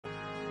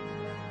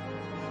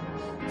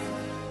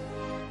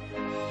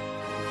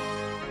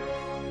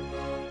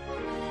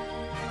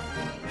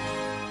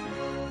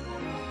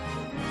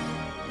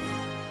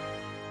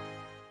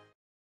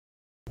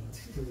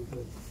Very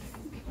good.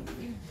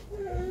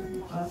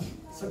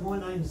 So my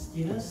name's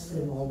Dennis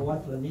and my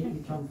wife Lynette.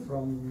 We come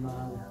from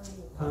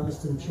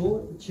Palmerston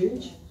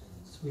Church.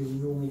 That's where we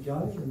normally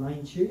go, the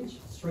main church.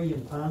 3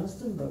 in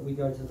Palmerston, but we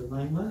go to the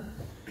main one.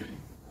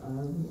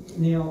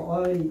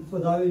 Now, for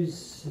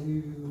those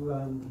who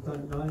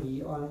don't know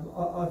me,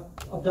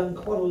 I've done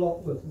quite a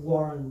lot with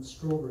Warren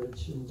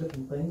Strawbridge and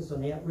different things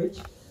on outreach.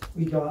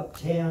 We go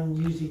uptown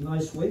usually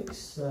most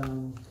weeks,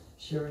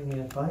 sharing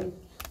our faith,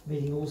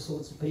 meeting all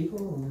sorts of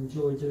people, and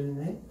enjoy doing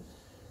that.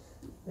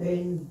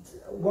 And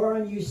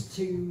Warren used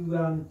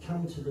to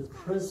come to the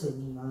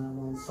prison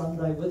on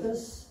Sunday with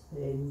us,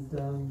 and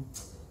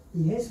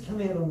he has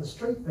come out on the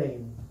street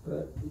van,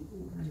 but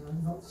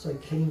not so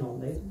keen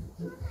on that,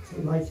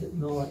 late at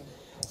night.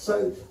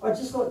 So I'd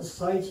just like to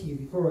say to you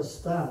before I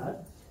start,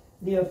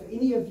 now if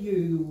any of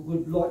you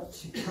would like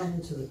to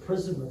come to the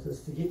prison with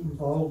us to get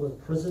involved with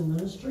prison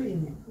ministry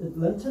at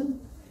Linton,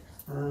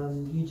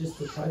 you just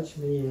approach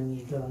me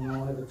and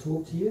I'll have a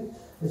talk to you.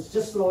 It's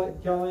just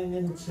like going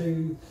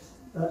into,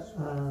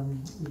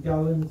 you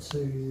go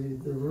into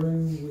the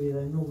room where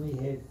they normally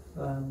have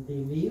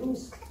their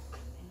meals,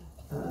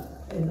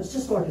 and it's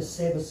just like a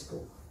Sabbath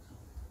school.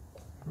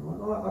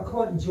 Right? I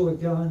quite enjoy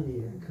going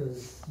there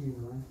because,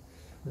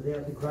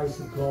 without the grace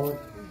of God,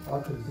 I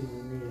couldn't be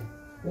in there.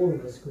 All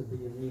of us could be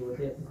in there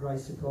without the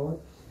grace of God.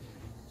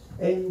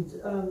 And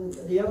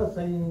the other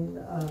thing,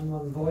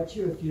 I'll invite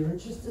you if you're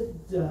interested,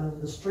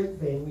 the street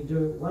van, we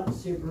do it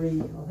once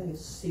every, I think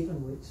it's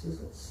 7 weeks, is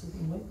it?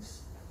 7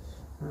 weeks?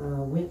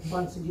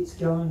 Once it gets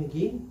going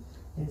again.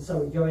 And so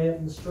we go out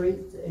in the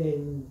street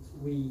and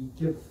we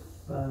give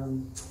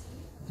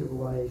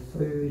away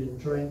food and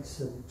drinks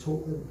and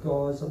talk with the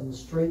guys on the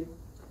street.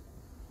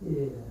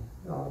 Yeah,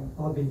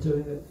 I've been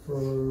doing it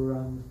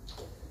for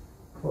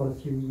quite a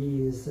few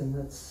years, and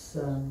it's,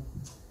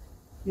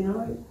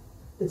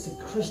 it's a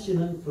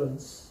Christian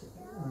influence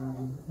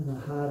in a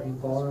hard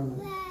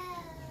environment.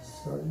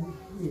 So,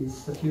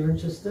 yes, if you're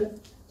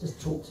interested, just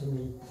talk to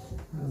me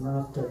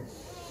after.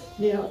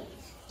 Now,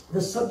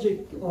 the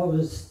subject I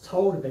was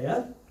told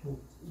about,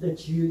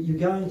 that you're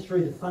going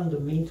through the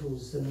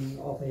fundamentals of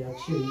our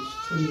church,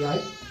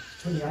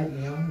 28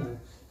 now, the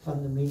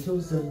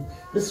fundamentals, and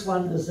this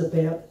one is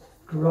about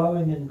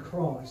growing in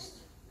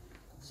Christ.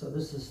 So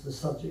this is the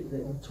subject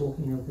that I'm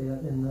talking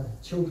about in the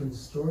children's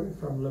story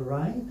from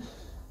Lorraine.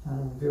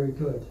 Very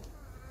good.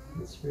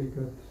 That's very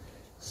good.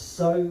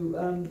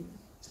 So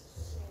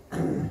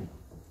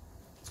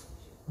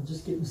I'll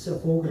just get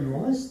myself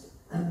organised.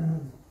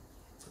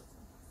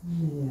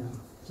 Yeah,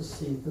 just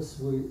see if this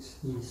works.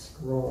 Yes,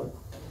 right.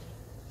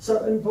 So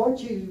I invite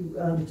you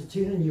to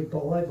turn in your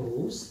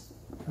Bibles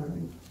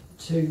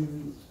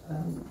to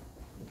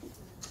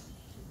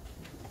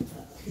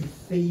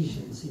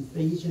Ephesians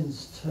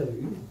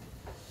 2.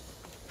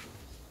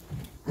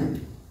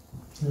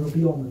 It'll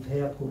be on the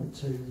PowerPoint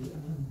too.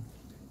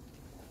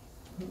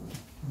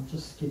 I'll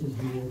just get it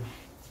here.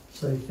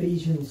 So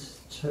Ephesians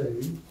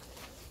 2,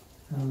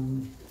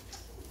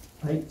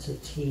 8 to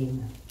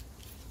 10.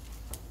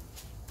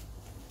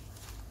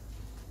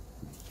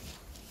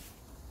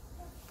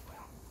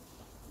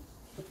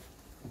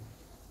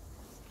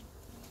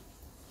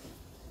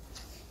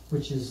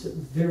 Which is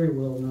very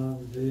well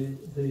known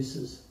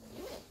verses.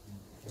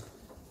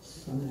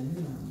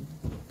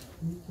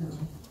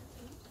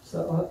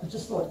 So I'd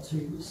just like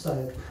to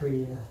say a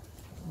prayer.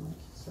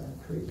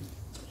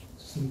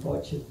 Just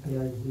invite you to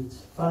bow your heads.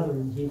 Father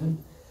in heaven,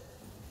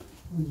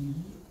 we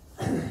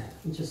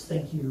just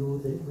thank you,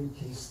 Lord, that we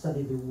can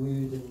study the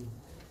Word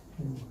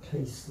in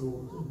peace,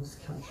 Lord, in this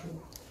country.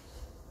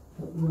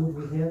 But Lord,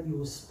 without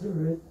your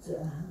Spirit,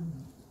 the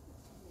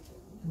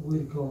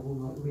Word of God will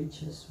not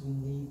reach us. We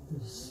need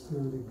the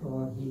Spirit of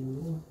God here,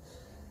 Lord.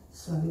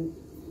 So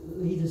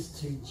lead us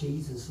to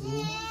Jesus,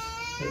 Lord.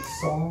 That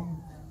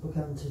song, look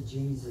unto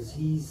Jesus.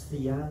 He's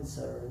the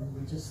answer. And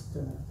we just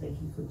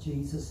thank you for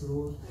Jesus,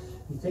 Lord.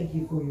 We thank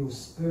you for your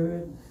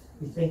Spirit.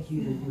 We thank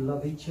you that you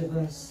love each of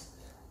us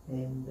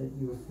and that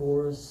you are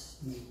for us.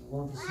 You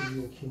want us in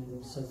your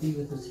kingdom. So be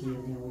with us here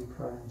now, we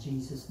pray in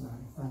Jesus'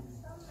 name. Amen.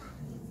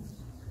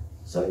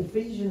 So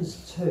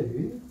Ephesians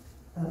 2,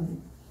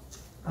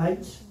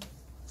 8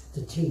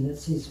 to 10, it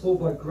says, "For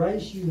by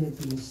grace you have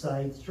been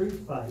saved through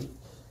faith,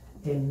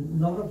 and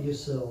not of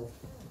yourself,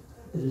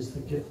 it is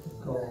the gift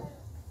of God,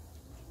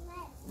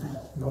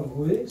 not of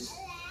works,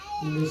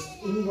 lest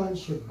anyone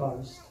should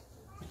boast.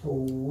 For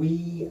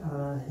we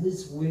are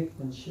his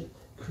workmanship,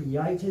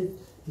 created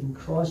in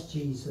Christ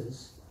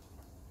Jesus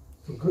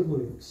for good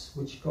works,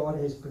 which God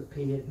has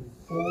prepared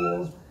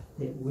before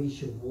that we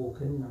should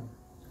walk in them."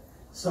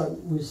 So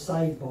we're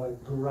saved by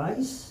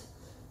grace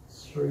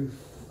through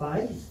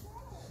faith,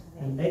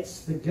 and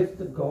that's the gift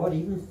of God.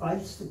 Even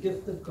faith's the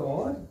gift of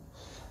God,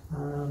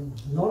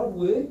 not of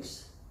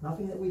works,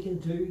 nothing that we can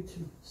do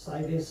to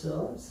save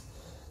ourselves.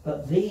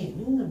 But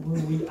then,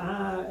 when we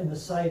are in a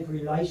saved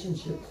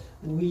relationship,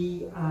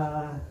 we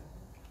are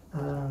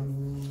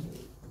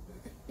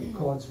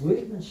God's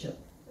workmanship.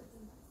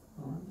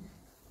 Right?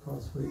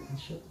 God's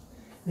workmanship.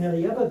 Now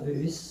the other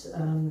verse,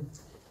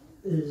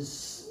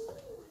 is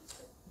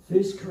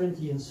 1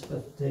 Corinthians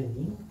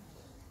 15.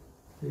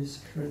 1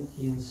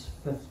 Corinthians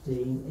 15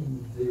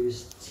 and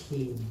verse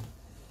 10.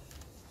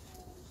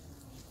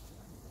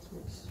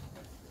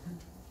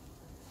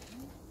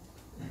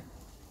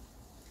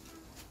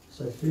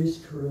 So 1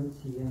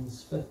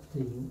 Corinthians 15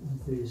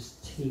 and verse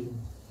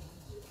 10.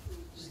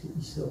 Just get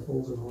yourself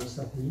organised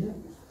up here.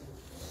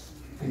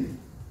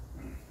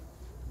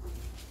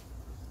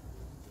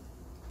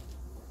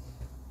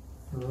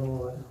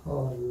 Right,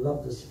 oh, I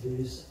love this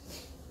verse.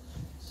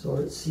 So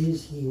it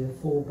says here,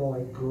 for by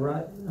the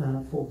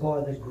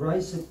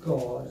grace of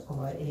God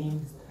I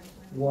am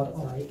what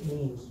I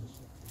am.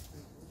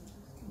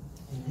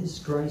 And his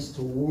grace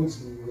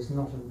towards me was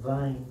not in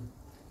vain,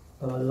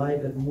 but I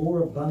laboured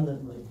more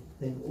abundantly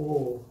than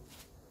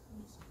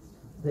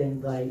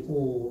they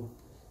all.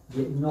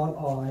 Yet not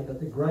I, but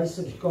the grace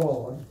of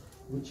God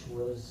which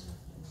was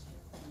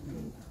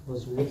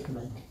with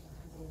me.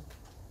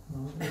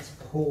 Right, that's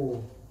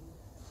Paul.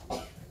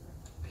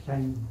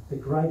 Became the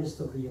greatest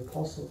of the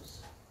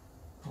apostles.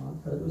 Right?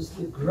 But it was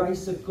the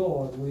grace of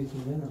God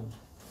working in him,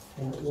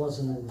 and it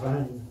wasn't in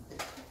vain.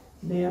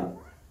 Now,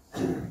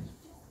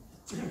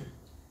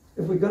 if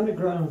we're going to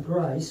grow in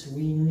grace,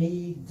 we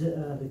need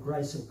the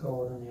grace of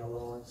God in our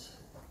lives.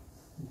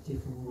 We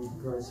definitely need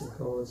the grace of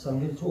God. So I'm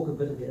going to talk a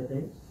bit about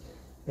that.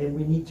 And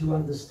we need to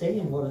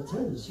understand what it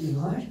is, you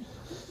know.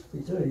 We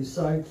do.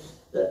 So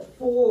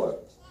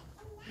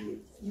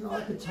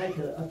I could take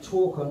a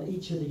talk on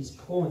each of these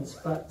points,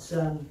 but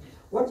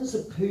what does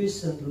a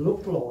person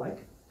look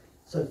like?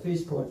 So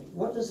first point,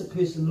 what does a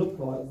person look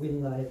like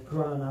when they have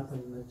grown up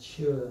and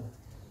mature,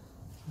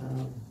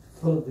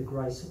 full of the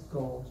grace of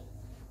God?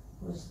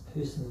 What does the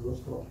person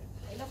look like?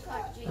 They look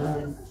like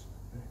Jesus.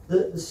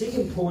 The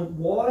second point,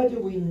 why do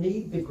we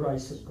need the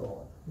grace of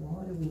God?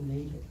 Why do we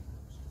need it?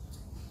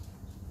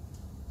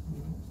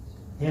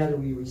 How do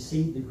we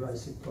receive the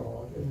grace of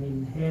God? And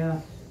then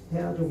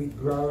how do we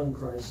grow in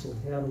grace, or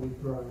how do we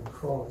grow in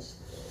Christ?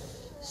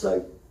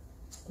 So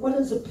what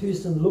does a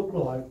person look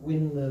like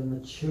when they're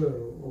mature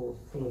or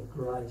full of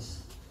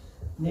grace?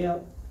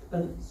 Now,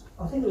 and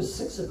I think it was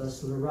 6 of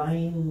us,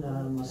 Lorraine,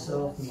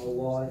 myself and my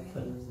wife,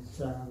 and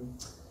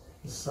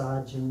the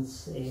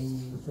sergeants,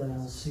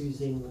 and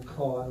Suzanne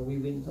Mackay. We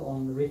went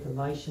on the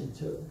Reformation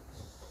tour.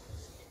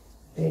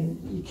 And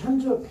you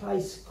come to a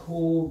place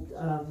called,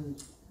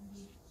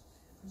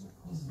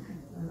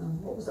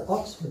 what was it?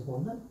 Oxford,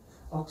 wasn't it?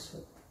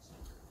 Oxford.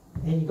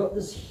 And you've got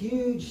this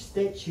huge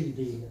statue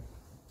there.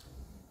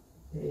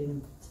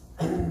 And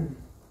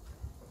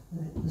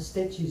the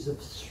statues of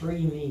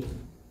 3 men,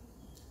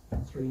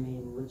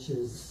 which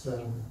is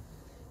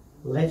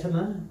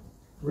Latimer,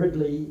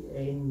 Ridley,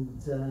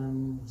 and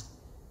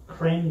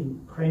Cranmer.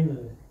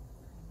 I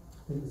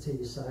think that's how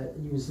you say it.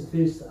 He was the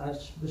first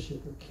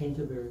Archbishop of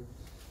Canterbury.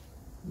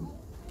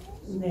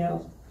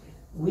 Now,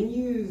 when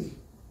you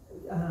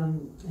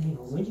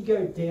when you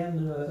go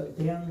down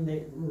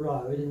that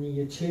road and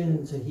you turn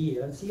into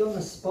here, and see on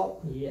the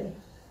spot there,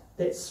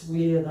 that's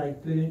where they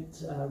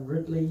burnt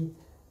Ridley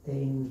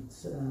and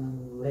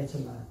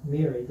Latimer,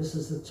 Mary. This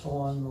is the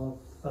time of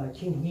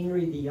King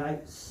Henry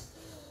VIII's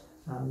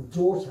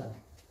daughter.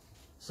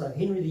 So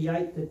Henry VIII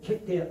had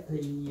kicked out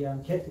the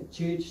Catholic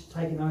Church,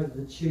 taken over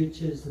the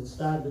churches and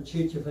started the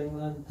Church of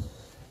England.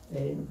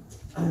 And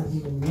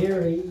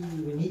Mary,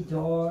 when he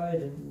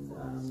died, and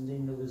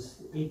then there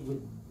was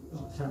Edward,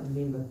 I can't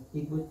remember,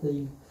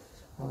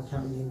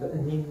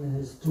 and then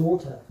his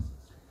daughter.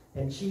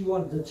 And she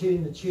wanted to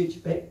turn the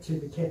church back to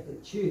the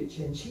Catholic Church,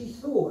 and she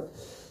thought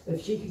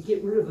if she could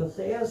get rid of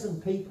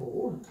 1,000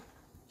 people,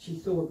 she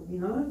thought,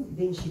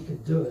 then she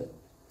could do it.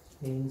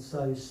 And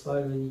so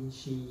slowly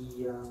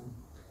she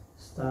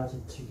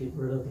started to get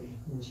rid of them,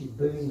 and she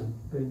burned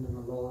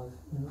them alive,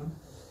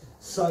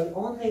 So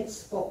on that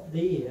spot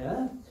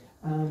there,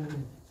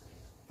 hang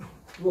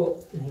on,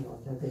 go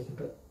back a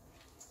bit.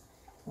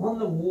 On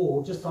the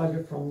wall, just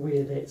over from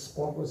where that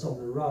spot was on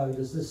the road,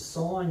 is this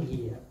sign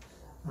here.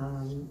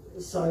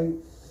 So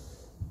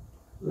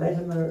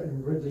Latimer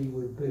and Ridley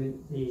were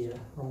burnt there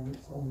on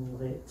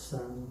that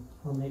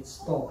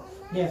spot.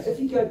 Now, if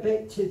you go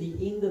back to the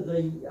end of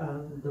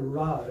the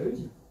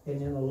road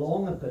and then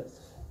along a bit,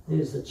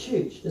 there's a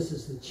church. This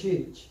is the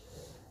church,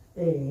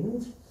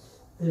 and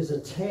there's a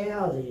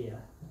tower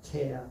there,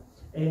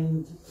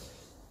 and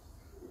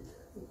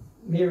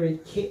Mary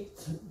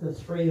kept the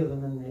 3 of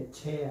them in that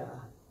tower.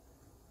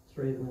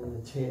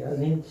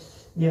 And then,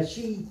 now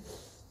she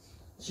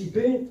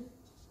burnt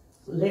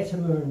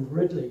Latimer and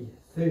Ridley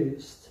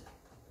first,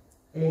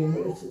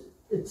 and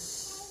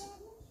it's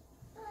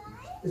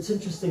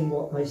interesting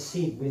what they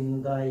said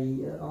when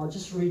they. I'll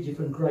just read you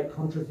from Great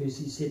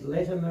Controversy. Said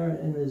Latimer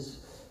and his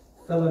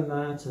fellow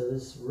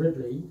martyrs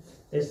Ridley,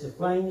 as the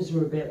flames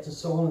were about to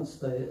silence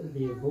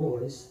their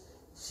voice,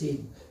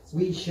 said,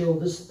 "We shall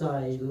this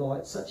day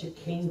light such a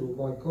candle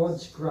by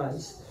God's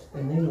grace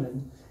in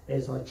England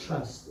as I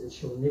trust it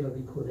shall never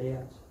be put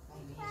out."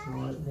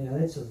 Right, now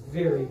that's a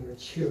very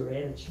mature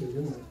attitude,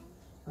 isn't it?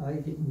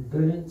 Getting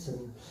burnt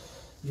and,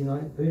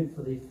 burnt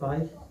for their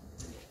faith.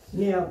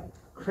 Now,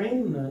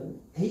 Cranmer,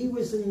 he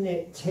was in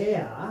that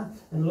tower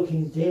and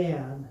looking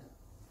down,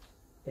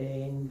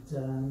 and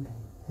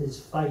his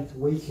faith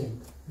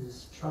weakened,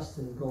 his trust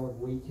in God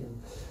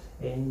weakened,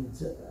 and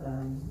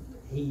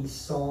he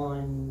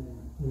signed,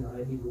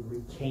 he would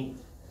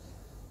recant.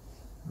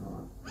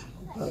 Right.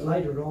 But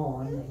later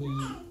on,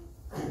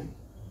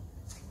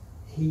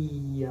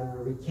 he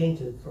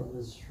recanted from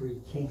his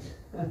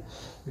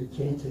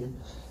recanting.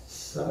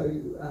 So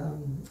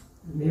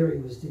Mary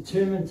was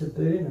determined to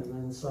burn him,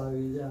 and so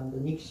the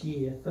next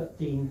year,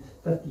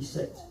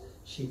 1556,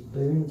 she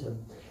burned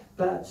him.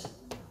 But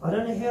I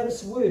don't know how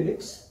this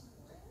works.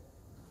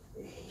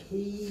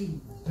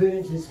 He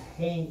burnt his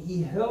hand.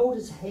 He held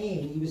his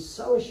hand. He was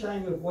so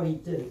ashamed of what he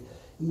did.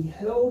 He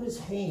held his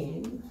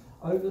hand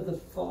over the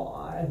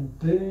fire and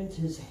burnt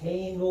his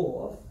hand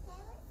off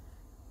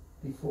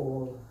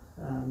before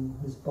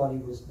his body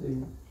was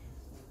burnt.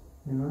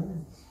 Now,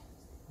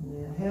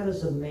 how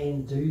does a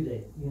man do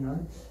that?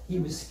 He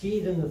was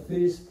scared in the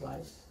first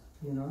place.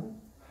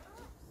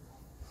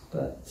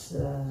 But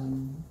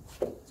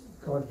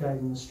God gave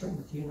him the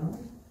strength.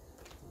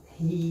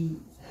 He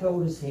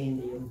held his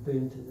hand there and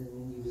burnt it,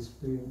 and he was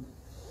burned.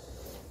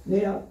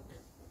 Now,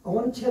 I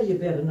want to tell you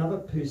about another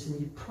person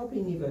you've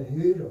probably never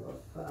heard of.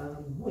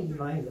 Well, you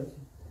may have.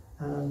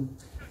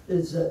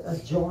 Is a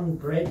John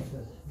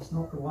Bradford. It's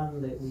not the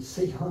one that we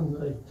see on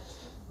the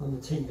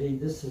TV.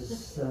 This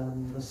is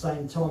the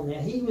same time. Now,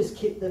 he was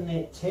kept in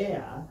that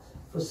tower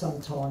for some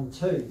time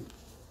too,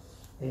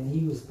 and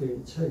he was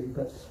burnt too.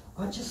 But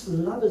I just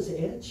love his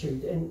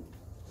attitude. And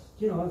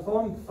if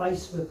I'm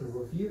faced with it,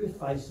 or if you were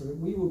faced with it,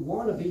 we would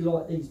want to be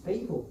like these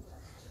people.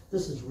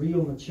 This is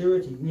real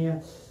maturity.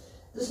 Now,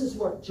 this is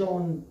what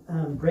John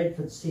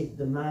Bradford said,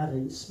 the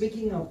martyr.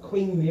 Speaking of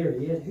Queen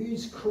Mary, at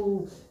whose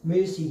cruel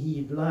mercy he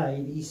had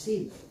laid, he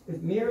said,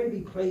 "If Mary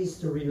be pleased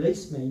to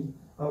release me,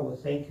 I will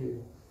thank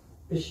her.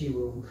 If she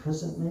will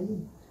imprison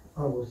me,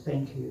 I will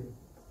thank her.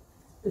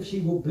 If she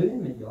will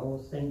burn me, I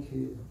will thank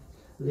her.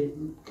 Let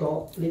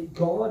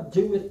God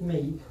do with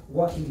me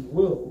what he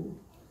will,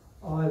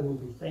 I will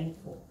be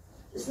thankful."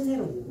 Isn't that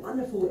a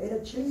wonderful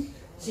attitude?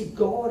 See,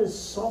 God is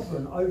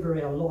sovereign over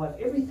our life.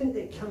 Everything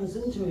that comes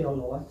into our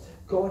life,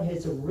 God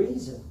has a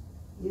reason.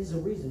 He has a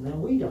reason. Now,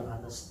 we don't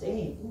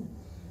understand,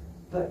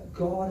 but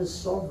God is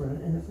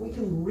sovereign. And if we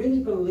can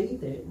really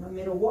believe that, no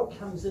matter what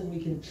comes in, we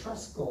can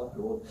trust God.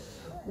 Lord,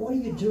 what are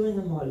you doing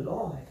in my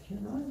life,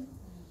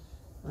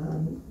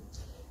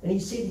 And he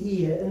said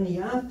here, in the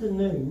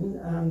afternoon,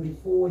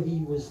 before he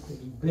was to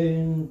be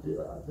burned,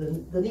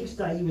 the next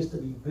day he was to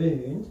be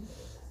burned,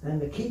 and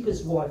the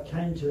keeper's wife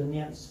came to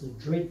announce the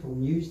dreadful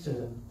news to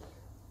him.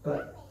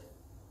 But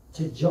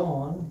to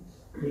John,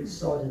 he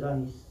excited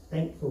only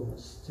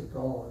thankfulness to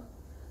God.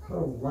 What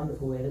a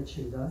wonderful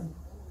attitude, eh?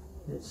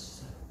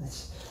 It's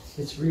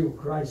real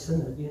grace,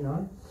 isn't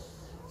it,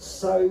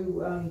 So,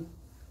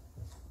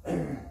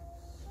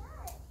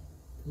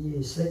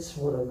 yes, that's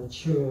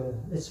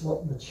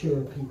what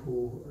mature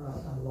people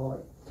are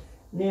like.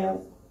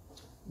 Now,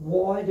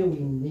 why do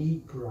we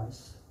need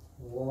grace?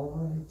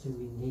 Why do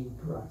we need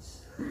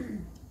grace?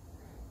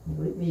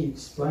 Let me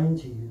explain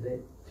to you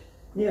that.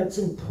 Now, it's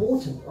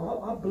important.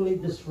 I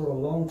believed this for a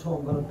long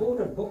time, but I bought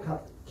a book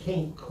up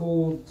camp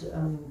called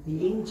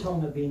The End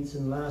Time Events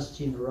in Last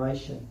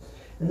Generation.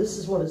 And this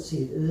is what it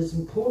said. It is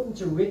important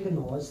to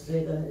recognise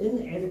that an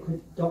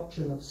inadequate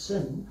doctrine of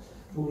sin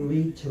will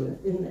lead to an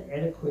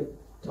inadequate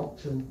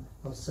doctrine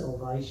of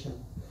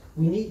salvation.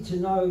 We need to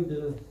know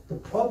the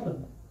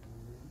problem,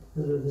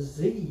 the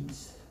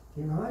disease,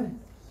 and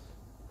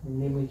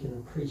then we can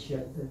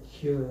appreciate the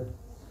cure,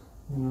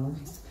 Now,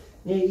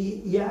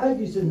 he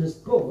argues in this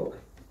book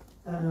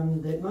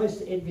that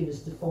most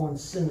Adventists define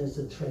sin as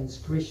a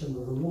transgression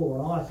of the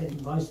law. And I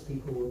think most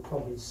people would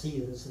probably see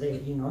it as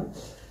that,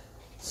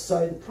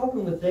 So the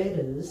problem with that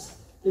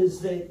is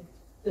that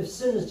if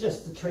sin is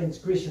just the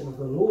transgression of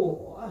the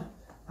law,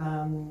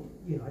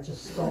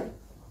 just stop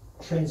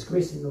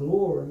transgressing the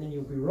law and then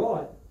you'll be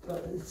right.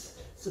 But it's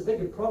a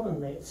bigger problem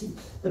than that. See,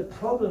 the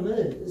problem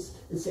is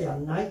it's our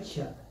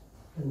nature.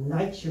 And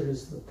nature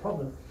is the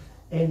problem.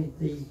 And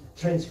the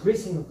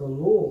transgressing of the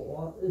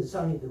law is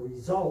only the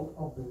result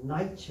of the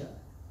nature.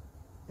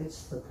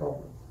 That's the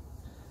problem.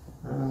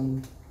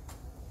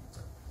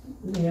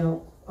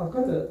 Now, I've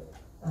got a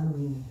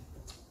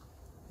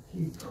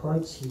few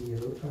quotes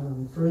here.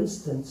 For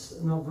instance,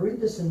 and I've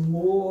read this in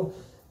more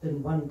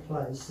than one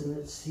place, and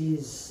it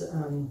says,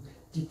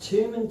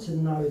 determined to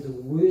know the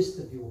worst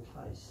of your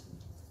case.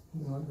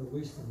 The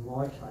worst of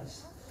my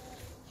case.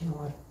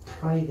 I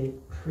pray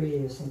that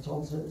prayer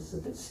sometimes. It's a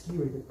bit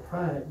scary to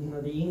pray it.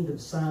 The end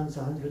of Psalms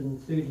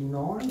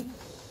 139.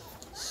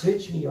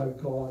 Search me, O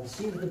God,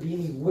 see if there be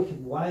any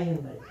wicked way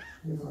in me.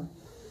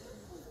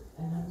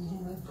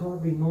 And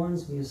God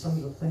reminds me of some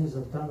of the things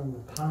I've done in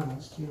the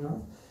past.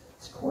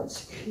 It's quite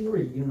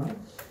scary.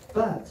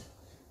 But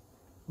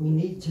we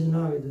need to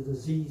know the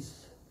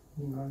disease.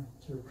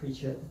 To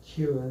appreciate the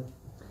cure.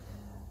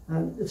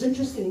 It's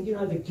interesting,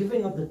 the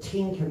giving of the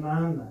Ten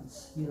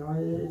Commandments.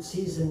 It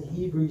says in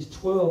Hebrews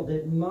 12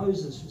 that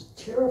Moses was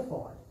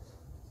terrified.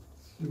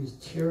 He was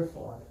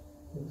terrified.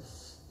 I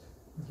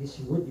guess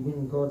you would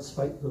when God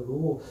spoke the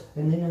law.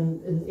 And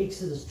then in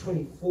Exodus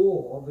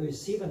 24,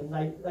 verse 7,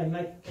 they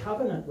make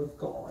covenant with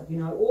God. You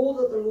know, all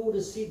that the Lord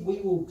has said we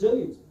will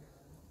do.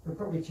 They're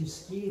probably too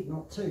scared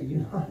not to, you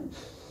know.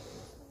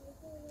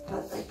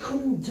 But they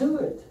couldn't do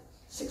it.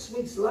 6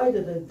 weeks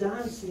later, they're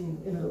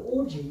dancing in an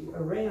orgy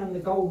around the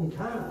golden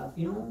calf,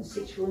 you know,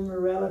 sexual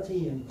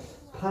immorality and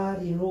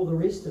party and all the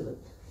rest of it.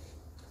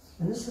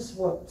 And this is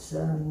what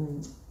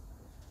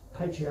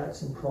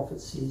Patriarchs and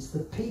Prophets says. The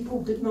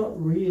people did not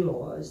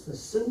realise the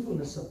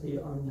sinfulness of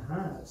their own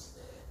hearts,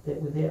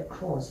 that without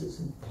Christ it's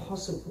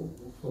impossible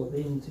for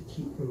them to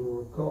keep the law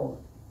of God.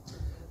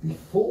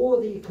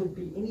 Before there could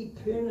be any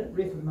permanent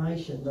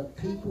reformation, the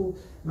people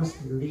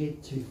must be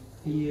led to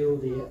feel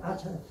their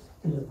utter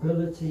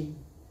inability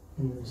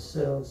in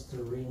themselves to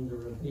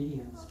render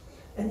obedience.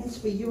 And that's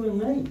for you and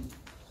me.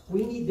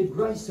 We need the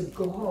grace of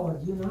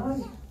God, you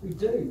know. We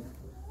do.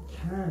 We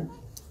can't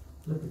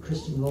live the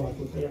Christian life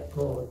without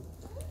God.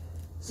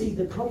 See,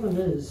 the problem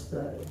is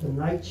the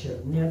nature.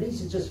 Now,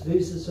 these are just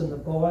verses in the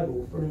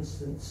Bible. For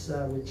instance,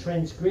 we're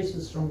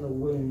transgressors from the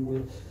womb.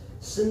 We're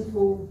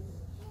sinful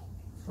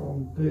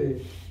from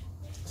birth,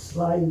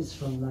 slaves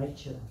from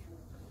nature.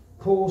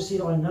 Paul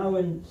said, I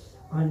know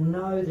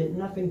that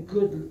nothing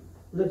good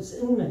lives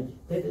in me.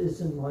 That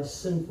is in my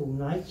sinful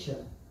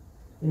nature.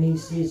 And he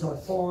says, I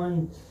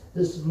find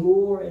this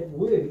law at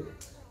work.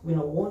 When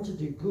I want to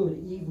do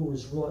good, evil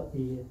is right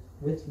there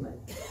with me.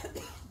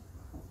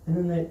 And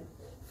in that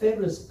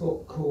fabulous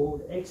book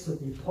called Acts of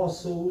the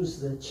Apostles,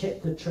 the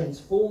chapter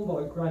Transformed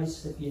by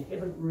Grace, if you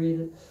haven't read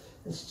it,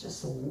 it's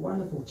just a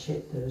wonderful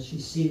chapter. She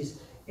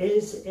says,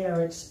 as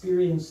our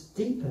experience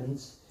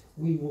deepens,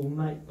 we will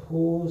make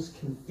Paul's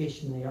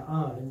confession our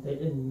own, that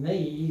in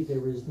me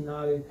there is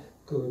no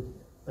good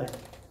thing.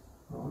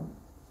 Right?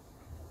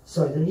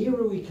 So the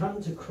nearer we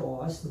come to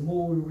Christ, the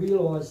more we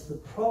realise the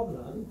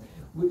problem,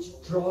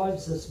 which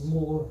drives us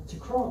more to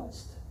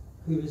Christ,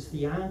 who is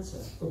the answer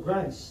for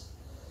grace.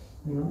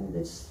 You know,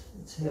 that's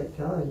how it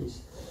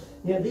goes.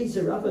 Now, these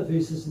are other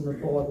verses in the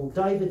Bible.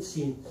 David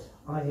said,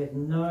 I have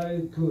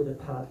no good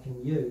apart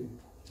from you.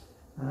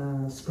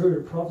 Spirit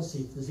of prophecy,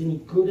 if there's any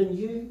good in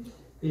you,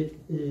 it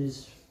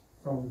is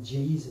from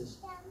Jesus.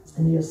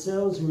 And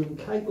ourselves, we're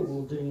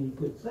incapable of doing any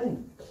good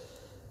thing.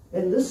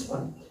 And this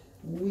one,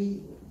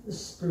 the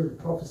Spirit of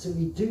prophecy,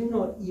 we do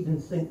not even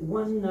think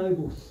one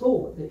noble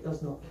thought that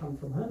does not come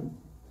from him.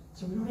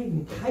 So we're not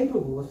even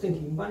capable of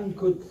thinking one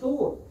good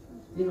thought,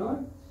 you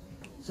know.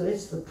 So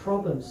that's the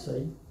problem,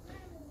 see.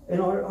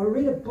 And I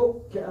read a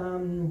book, we're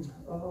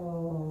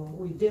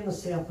down the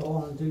South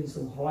Island doing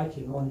some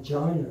hiking on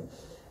Jonah.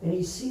 And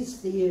he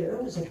says there,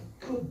 it was a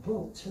good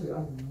book too,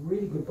 a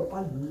really good book.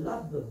 I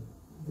love the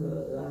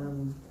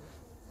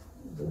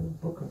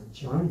book of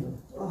Jonah.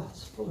 Oh,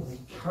 it's full of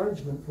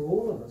encouragement for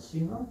all of us,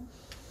 you know.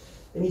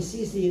 And he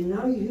says there,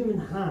 no human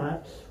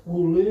heart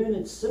will learn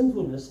its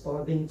sinfulness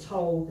by being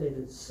told that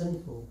it's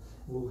sinful.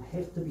 It will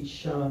have to be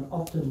shown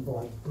often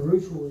by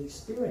brutal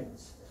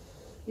experience.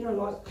 You know,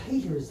 like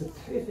Peter is the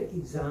perfect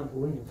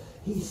example, isn't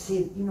he? He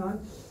said, you know,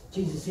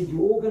 Jesus said,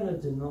 you're all going to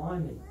deny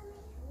me.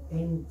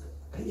 And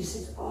Peter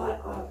says,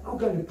 I'll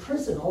go to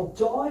prison, I'll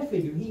die for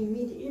you. He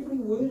meant every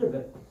word of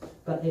it.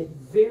 But that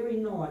very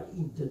night,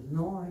 he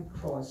denied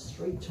Christ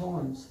 3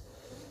 times.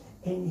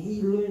 And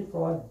he learned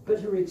by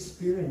bitter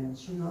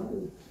experience, you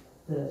know,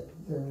 the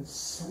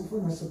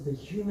sinfulness of the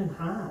human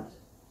heart.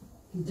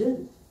 He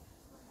did.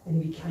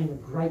 And he became a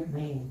great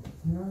man,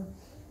 you know.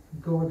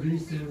 God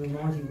used him in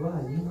a mighty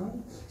way, you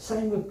know.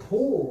 Same with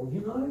Paul,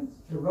 you know.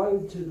 The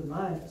road to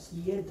Emmaus,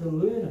 he had to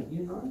learn it,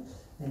 you know.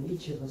 And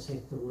each of us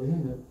have to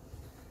learn it.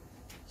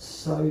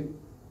 So,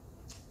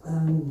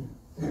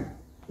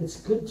 it's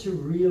good to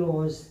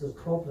realise the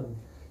problem.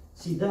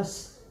 See,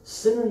 thus,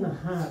 sin in the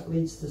heart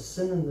leads to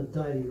sin in the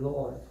daily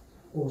life,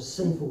 or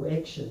sinful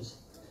actions.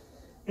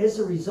 As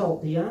a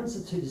result, the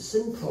answer to the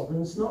sin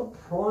problem is not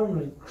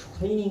primarily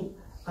cleaning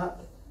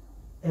up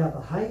our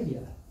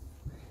behaviour.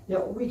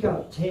 Now, we go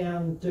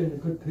uptown doing a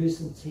good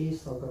person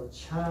test. I've got a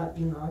chart,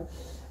 you know,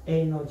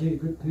 and I do a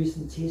good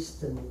person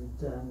test, and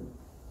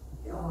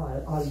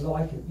I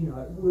like it, you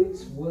know, it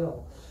works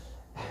well.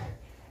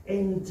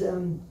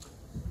 And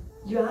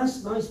you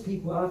ask most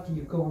people after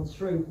you've gone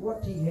through,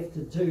 what do you have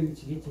to do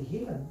to get to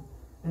heaven?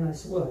 And they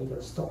say, well, you've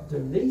got to stop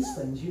doing these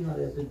things, you know,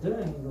 that they're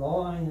doing,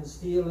 lying and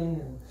stealing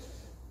and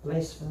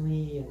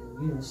blasphemy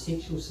and, you know,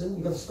 sexual sin.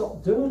 You've got to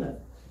stop doing it.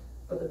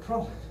 But the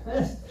problem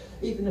is,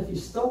 even if you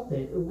stop that,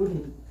 it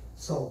wouldn't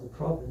solve the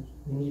problem.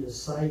 We need a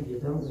saviour,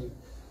 don't we?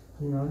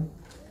 You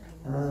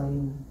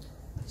know.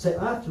 So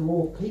after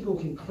all, people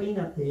can clean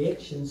up their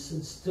actions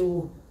and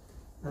still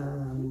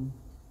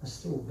are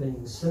still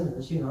being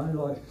sinners. You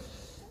know, like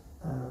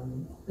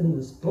in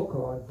this book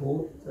I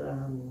bought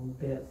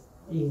about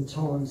end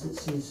times, it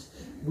says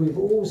we've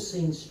all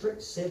seen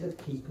strict Sabbath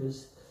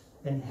keepers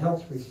and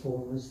health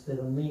reformers that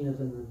are meaner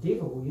than the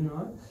devil, you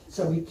know.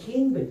 So we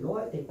can be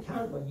like that,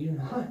 can't we, you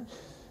know?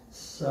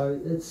 So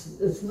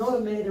it's not a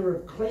matter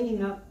of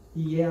cleaning up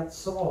the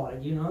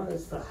outside, you know.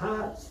 It's the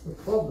heart's the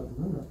problem,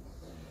 isn't it?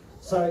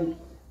 So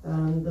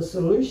the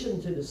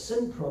solution to the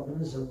sin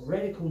problem is a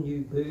radical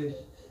new birth,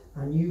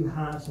 a new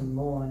heart and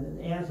mind,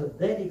 and out of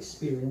that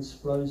experience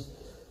flows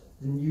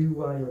the new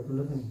way of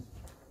living.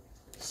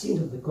 The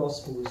centre of the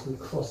gospel is the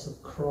cross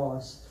of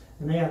Christ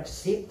and our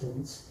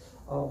acceptance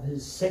of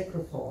his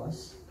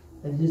sacrifice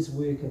and his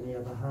work in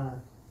our behalf.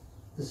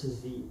 This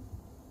is the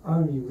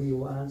only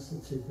real answer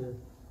to the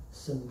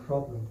sin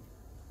problem.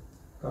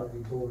 Got to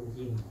be born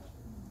again.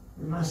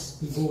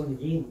 Must be born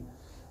again.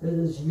 It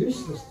is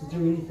useless to do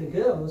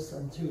anything else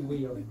until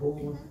we are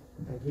born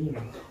again.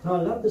 And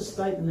I love this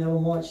statement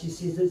Ellen White. She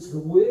says it's the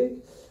work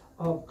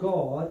of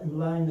God in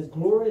laying the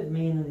glory of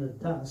man in the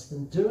dust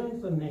and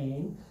doing for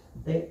man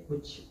that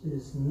which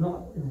is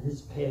not in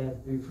his power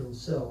to do for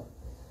himself.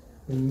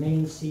 When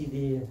men see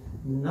their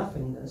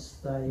nothingness,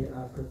 they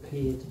are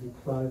prepared to be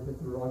clothed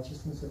with the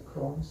righteousness of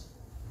Christ.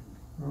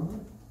 Right?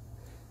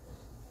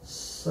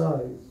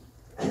 So,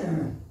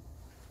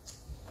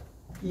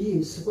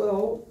 yes,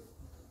 well,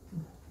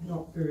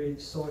 not very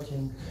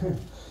exciting,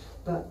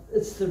 but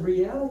it's the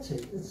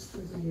reality. It's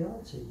the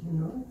reality,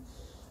 you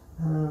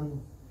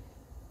know.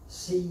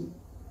 See,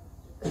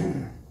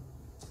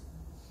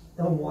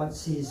 Ellen White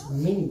says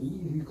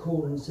many who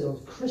call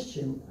themselves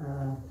Christian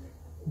are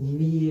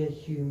mere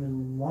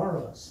human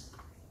moralists.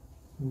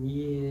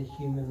 Mere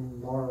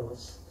human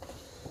moralists.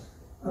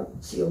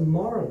 See, a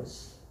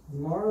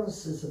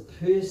moralist is a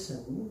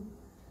person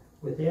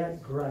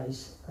without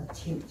grace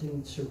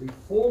attempting to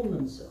reform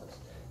themselves.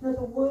 Now,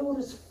 the world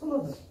is full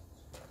of it.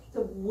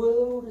 The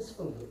world is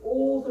full of it.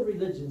 All the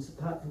religions,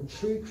 apart from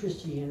true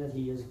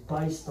Christianity, is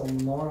based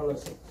on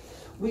moralism.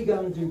 We go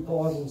and do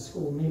Bible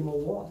school, men or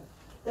what?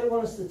 They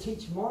want us to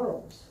teach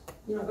morals.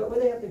 You know, but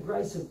without the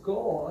grace of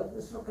God,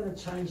 it's not going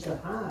to change the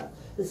heart.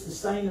 It's the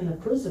same in the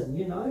prison,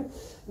 you know.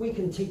 We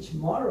can teach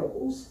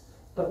morals,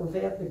 but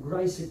without the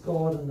grace of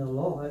God in the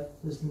life,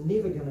 there's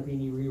never going to be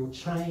any real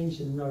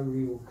change and no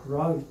real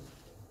growth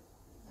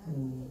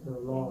in the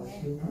life,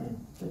 you know.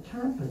 It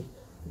can't be.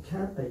 It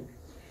can't be.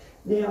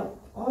 Now,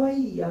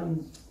 I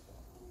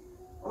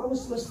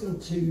was listening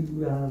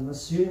to a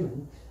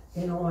sermon,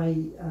 and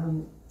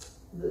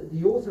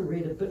the author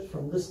read a bit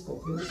from this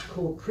book. It was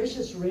called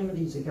Precious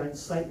Remedies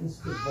Against Satan's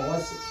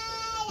Devices.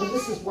 And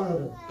this is one of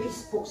the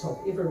best books I've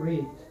ever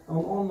read. I'm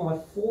on my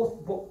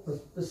 4th book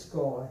with this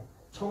guy,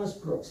 Thomas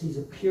Brooks. He's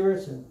a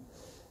Puritan.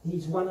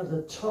 He's one of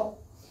the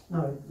top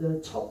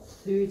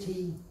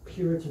 30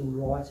 Puritan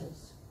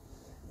writers.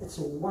 It's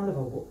a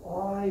wonderful book.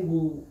 I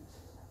will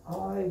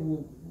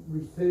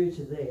refer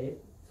to that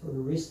for the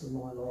rest of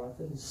my life.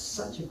 It is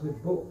such a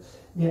good book.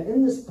 Now,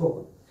 in this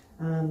book,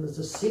 there's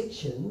a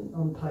section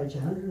on page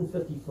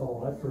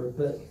 155 for a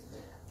bit,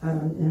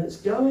 and it's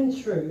going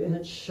through and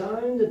it's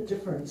showing the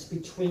difference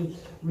between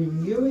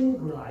renewing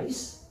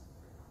grace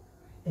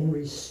and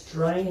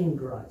restraining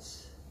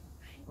grace.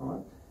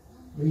 Right?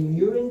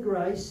 Renewing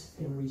grace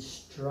and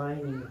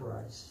restraining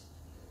grace.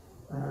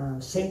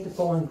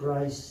 Sanctifying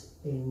grace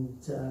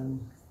and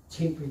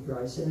temporary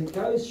grace. And it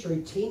goes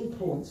through 10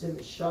 points and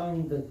it's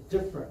showing the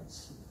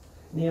difference.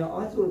 Now,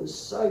 I thought it was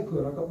so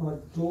good. I got my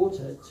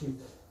daughter to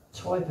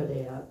type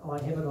it out. I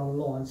have it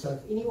online. So if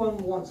anyone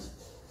wants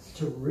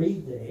to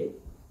read that,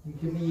 you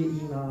give me your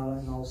email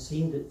and I'll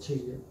send it to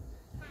you.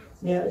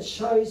 Now, it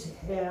shows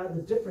how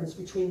the difference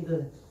between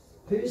the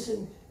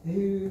person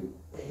who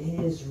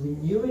has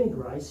renewing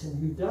grace and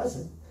who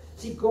doesn't.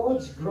 See,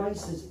 God's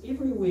grace is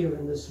everywhere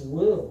in this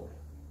world.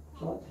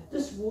 Right?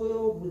 This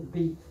world would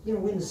be, you know,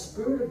 when the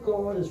Spirit of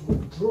God is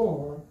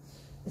withdrawn,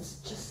 it's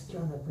just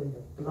going to be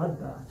a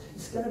bloodbath.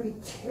 It's going to be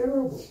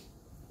terrible.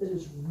 It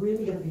is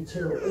really going to be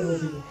terrible. It'll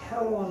be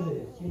hell on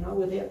earth, you know,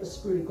 without the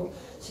Spirit of God.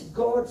 See,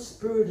 God's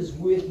Spirit is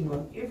working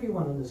on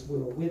everyone in this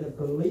world, whether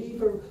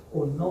believer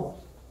or not.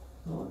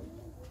 Right?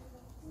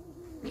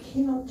 We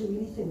cannot do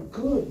anything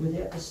good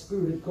without the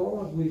Spirit of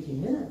God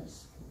working in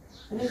us.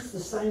 And it's the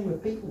same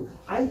with people,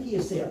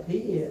 atheists out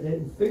there that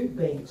in food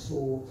banks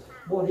or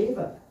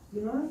whatever,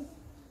 you know,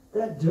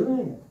 they're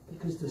doing it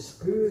because the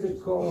Spirit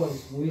of God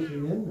is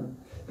working in them.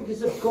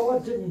 Because if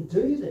God didn't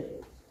do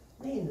that,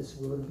 man, this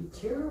world would be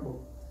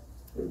terrible.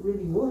 It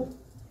really would.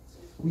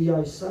 We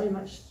owe so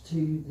much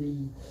to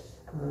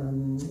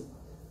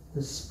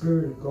the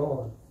Spirit of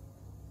God.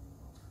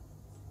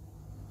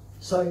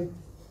 So,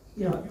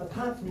 you know,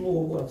 apart from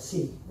all what I've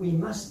said, we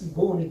must be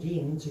born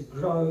again to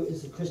grow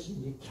as a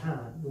Christian. You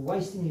can't. You're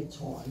wasting your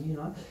time, you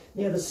know.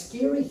 Now, the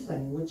scary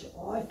thing, which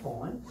I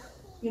find,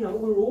 you know,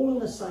 we're all in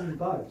the same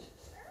boat,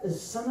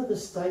 is some of the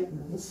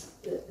statements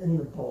in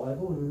the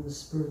Bible and in the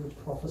spirit of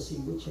prophecy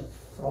which are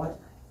frightening.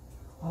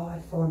 I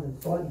find them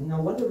frightening. No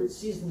wonder it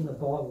says in the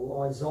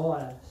Bible,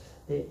 Isaiah,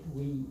 that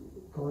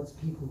God's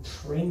people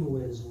tremble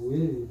at his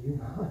word, you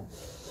know.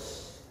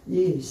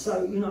 Yeah,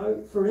 so, you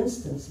know, for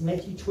instance,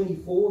 Matthew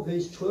 24,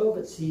 verse 12,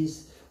 it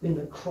says, when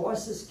the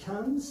crisis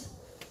comes,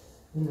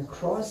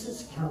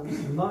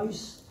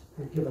 most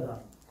will give it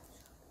up.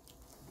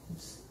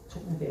 It's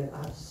talking about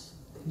us,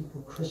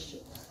 people,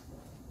 Christians,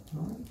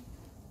 right?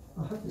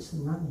 I hope there's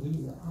none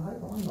here. I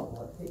hope I'm not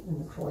like that when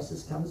the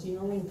crisis comes. You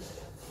know, when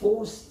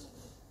forced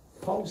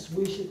false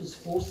worship is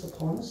forced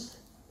upon us.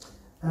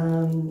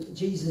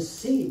 Jesus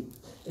said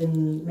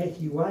in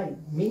Matthew 8,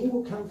 many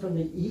will come from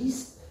the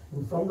east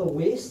and from the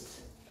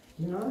west,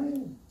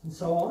 and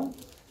so on.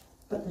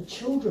 But the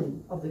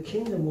children of the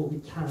kingdom will be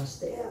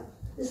cast out.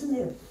 Isn't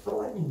that a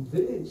frightening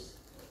verse?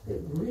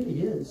 It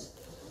really is.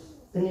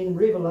 And in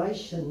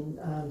Revelation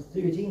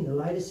 13, the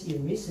Laodicea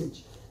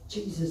message,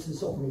 Jesus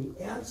is on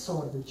the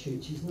outside of the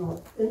church. He's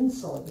not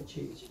inside the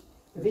church.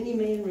 If any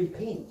man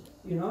repent,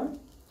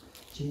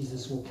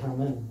 Jesus will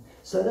come in.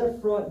 So they're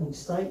frightening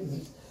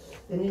statements.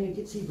 And then it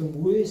gets even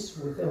worse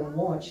with Ellen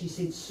White. She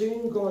said,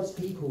 soon God's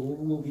people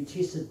will be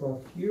tested by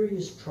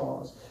furious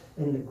trials,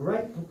 and the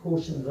great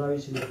proportion of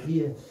those who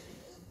appear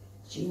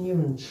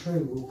genuine and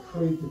true will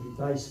prove to be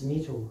base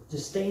metal. To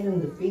stand in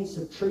defence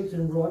of truth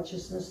and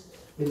righteousness,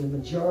 when the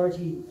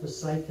majority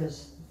forsake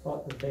us,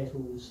 fight the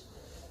battles,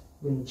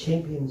 when the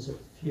champions of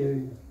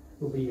few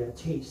will be our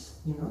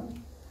test,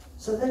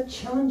 So they're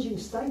challenging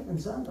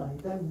statements, aren't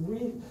they? They're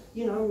really,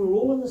 we're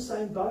all in the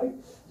same boat.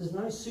 There's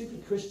no super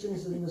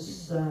Christians in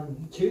this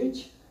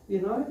church, We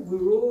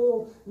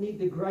all need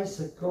the grace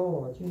of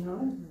God,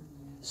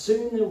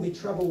 Soon there'll be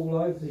trouble all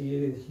over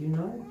the earth,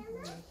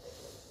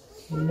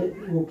 And it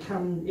will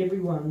come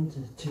everyone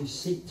to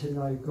seek to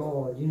know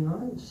God,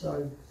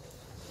 So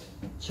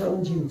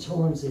challenging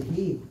times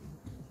ahead.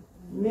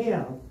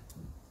 Now,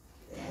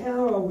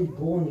 how are we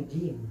born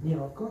again?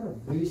 Now, I've got a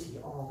verse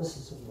here. Oh, this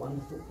is a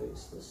wonderful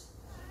verse.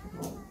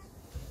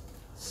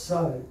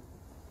 So,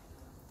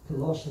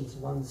 Colossians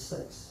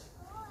 1:6.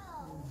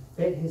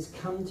 That has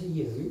come to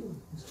you,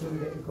 it's talking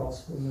about the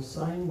gospel, in the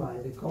same way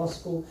the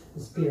gospel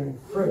is bearing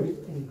fruit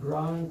and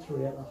growing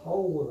throughout the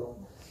whole world,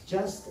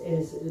 just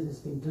as it has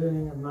been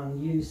doing among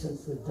you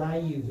since the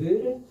day you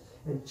heard it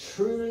and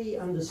truly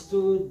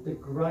understood the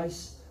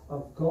grace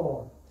of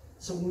God.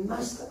 So we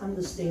must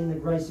understand the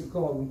grace of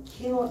God. We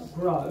cannot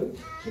grow,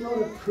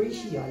 cannot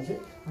appreciate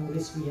it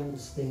unless we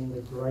understand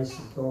the grace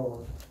of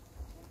God.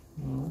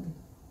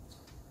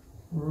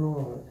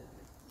 Right.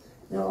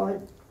 Now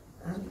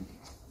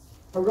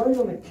I wrote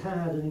on a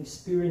card an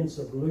experience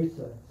of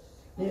Luther.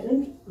 Now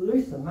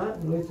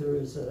Martin Luther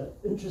is an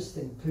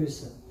interesting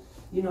person.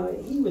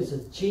 He was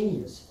a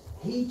genius.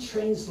 He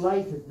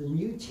translated the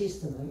New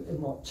Testament in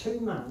 2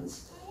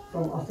 months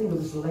from, I think it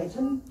was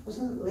Latin,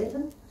 wasn't it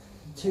Latin?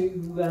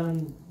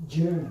 To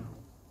German.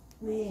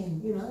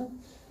 Man,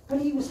 but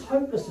he was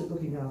hopeless at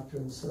looking after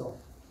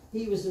himself.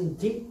 He was in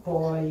debt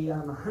by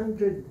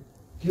 100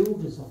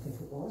 guilders, I think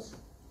it was.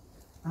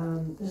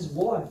 His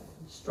wife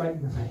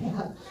straightened him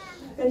out.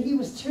 And he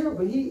was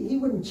terrible. He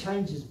wouldn't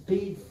change his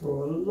bed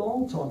for a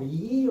long time, a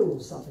year or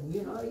something. He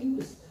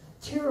was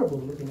terrible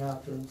looking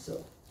after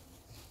himself.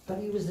 But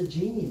he was a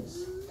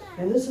genius.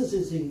 And this is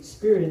his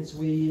experience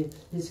where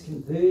his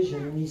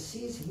conversion, and he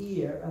says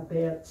here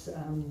about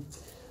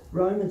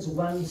Romans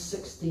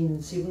 1:16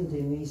 and 17,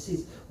 and he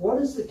says,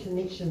 what is the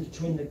connection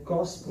between the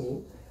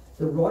gospel,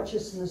 the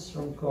righteousness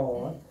from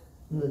God,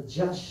 and the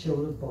just shall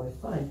live by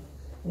faith?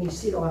 And he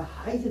said, I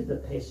hated the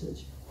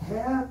passage.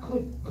 How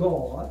could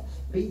God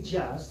be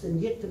just and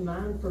yet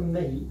demand from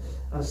me,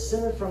 a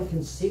sinner from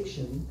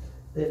conception,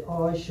 that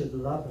I should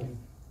love him?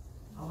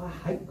 Oh, I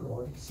hate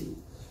God, he said.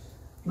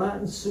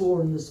 Martin saw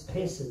in this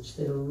passage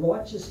that a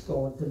righteous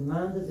God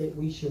demanded that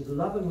we should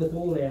love him with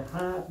all our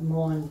heart,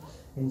 mind,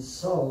 and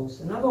souls.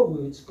 In other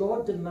words,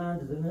 God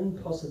demanded an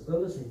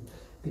impossibility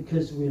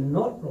because we're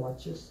not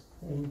righteous,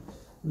 and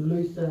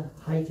Luther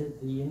hated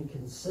the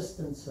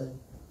inconsistency.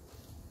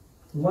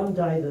 One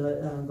day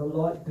the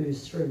light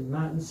burst through.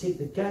 Martin said,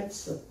 the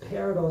gates of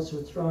paradise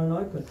were thrown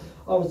open.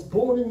 I was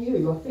born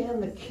anew. I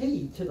found the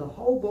key to the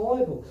whole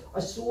Bible. I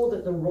saw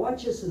that the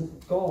righteousness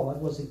of God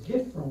was a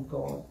gift from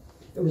God.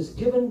 It was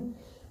given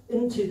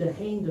into the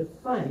hand of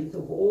faith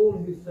of all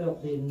who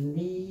felt their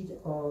need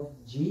of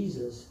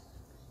Jesus.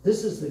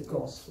 This is the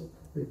gospel,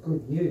 the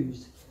good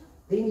news.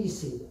 Then he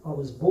said, I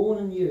was born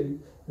anew.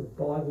 The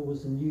Bible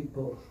was a new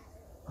book.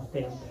 I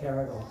found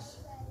paradise.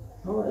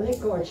 Oh, and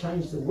that guy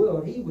changed the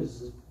world. He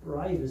was as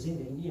brave as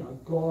anything.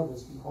 God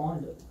was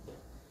behind it.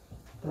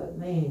 But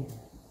man,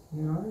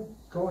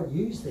 God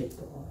used that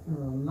guy in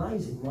an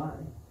amazing way.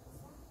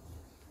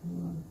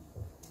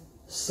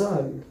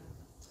 So,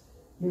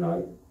 I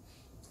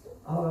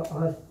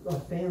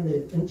found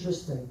that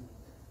interesting.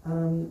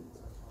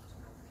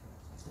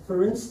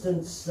 For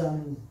instance,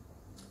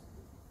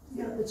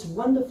 it's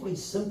wonderfully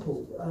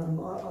simple.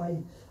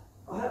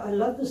 I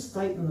love the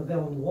statement of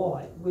Ellen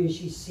White where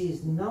she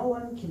says, no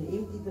one can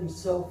empty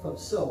themselves of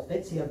self.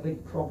 That's our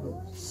big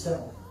problem,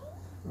 self.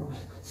 Right?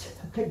 It's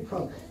a big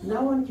problem.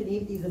 No one can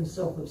empty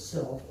themselves of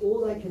self.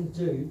 All they can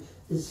do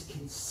is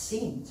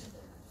consent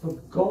for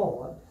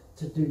God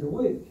to do the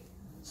work.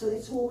 So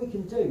that's all we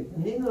can do.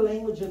 And then the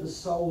language of the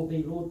soul will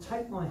be, Lord,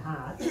 take my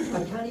heart.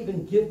 I can't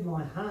even give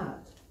my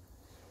heart.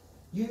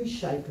 You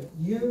shape it.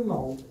 You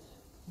mould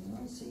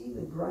it. See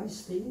the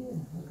grace there?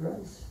 The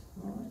grace.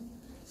 Right?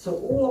 So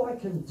all I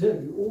can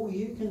do, all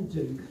you can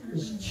do,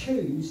 is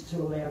choose to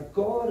allow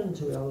God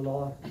into our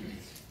life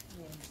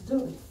to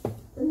do it.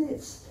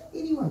 And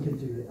anyone can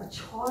do that. A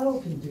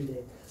child can do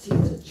that. See,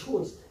 it's a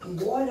choice.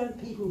 And why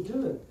don't people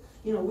do it?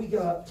 You know, we go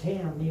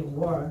uptown, me and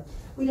Warren,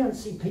 we don't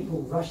see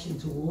people rushing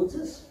towards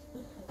us.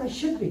 They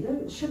should be,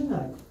 shouldn't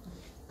they?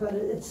 But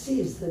it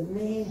says that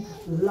man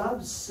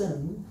loves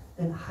sin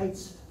and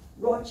hates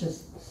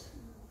righteousness,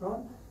 right?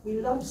 We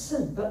love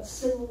sin, but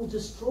sin will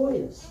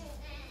destroy us.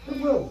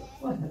 It will,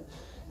 won't it?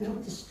 It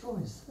will destroy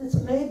us. It's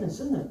madness,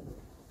 isn't it?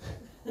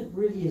 It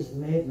really is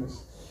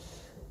madness.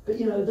 But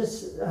you know,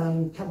 this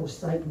couple of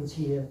statements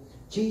here.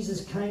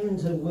 Jesus came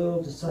into the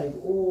world to save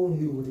all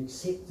who would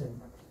accept him.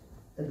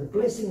 And the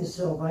blessing of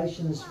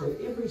salvation is for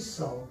every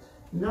soul.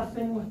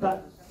 Nothing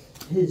but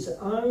his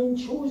own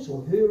choice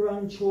or her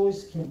own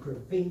choice can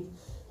prevent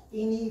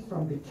any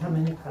from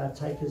becoming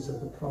partakers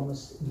of the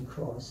promise in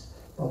Christ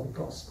by the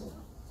gospel.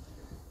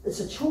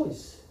 It's a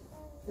choice.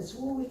 It's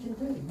all we can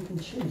do. We can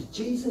choose.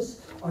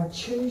 Jesus, I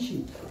choose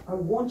you. I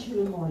want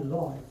you in my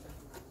life.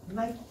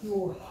 Make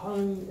your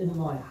home in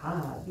my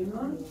heart, you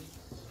know?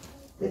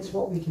 That's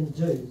what we can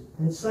do.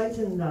 And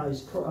Satan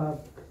knows,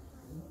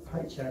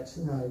 patriarchs,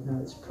 no,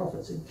 it's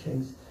prophets and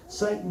kings.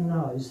 Satan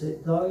knows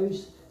that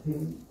those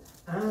who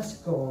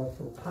ask God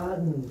for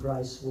pardon and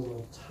grace will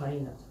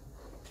obtain it.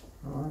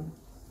 Right?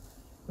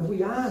 If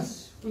we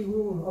ask, we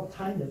will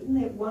obtain it.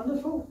 Isn't that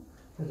wonderful?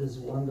 It is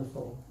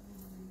wonderful.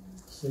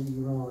 See,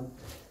 right.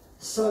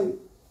 So,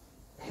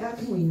 how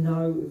can we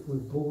know if we're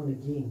born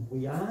again?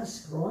 We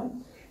ask, right?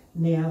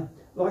 Now,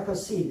 like I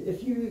said,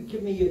 if you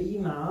give me your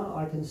email,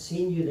 I can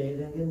send you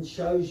that and it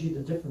shows you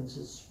the difference.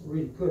 It's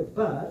really good.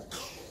 But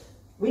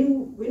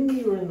when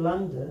we were in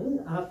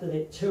London, after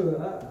that tour,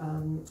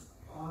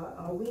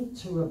 I went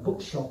to a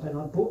bookshop and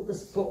I bought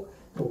this book,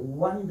 The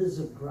Wonders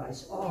of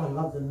Grace. Oh, I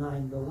love the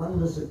name, The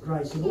Wonders of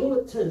Grace. And all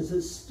it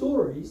is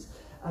stories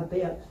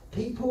about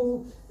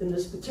people in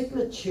this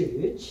particular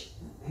church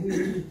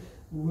who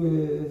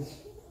were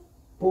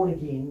born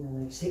again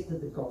and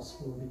accepted the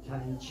gospel and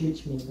became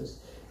church members.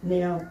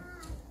 Now,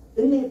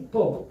 in that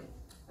book,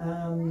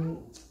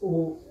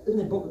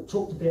 it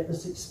talked about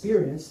this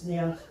experience.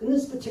 Now, in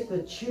this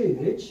particular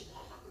church,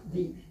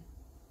 the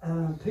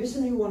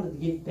person who wanted to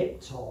get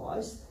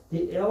baptised,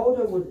 the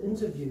elder would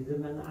interview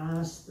them and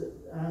ask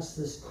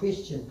this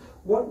question: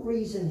 what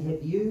reason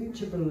have you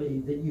to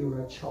believe that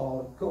you're a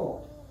child of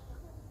God?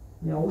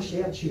 Now, I wish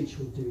our church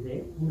would do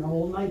that, you know,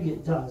 or maybe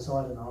it does,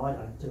 I don't know, I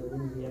don't do it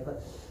anywhere,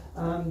 but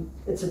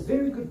it's a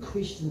very good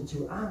question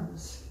to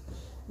ask.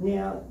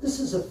 Now, this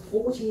is a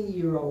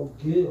 14-year-old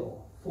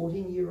girl,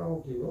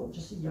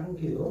 just a young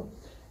girl,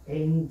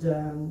 and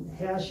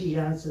how she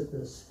answered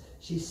this.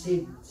 She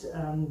said,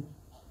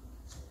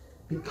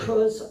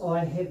 because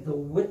I have the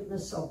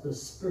witness of the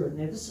Spirit.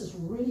 Now, this is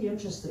really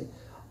interesting.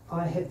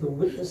 I have the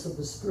witness of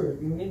the Spirit.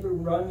 Remember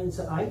in Romans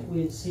 8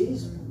 where it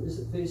says, is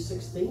it verse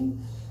 16?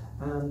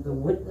 The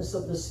witness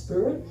of the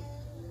Spirit.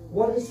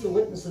 What is the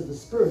witness of the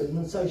Spirit?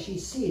 And so she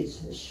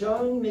says,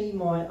 showing me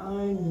my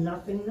own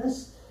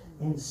nothingness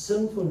and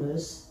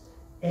sinfulness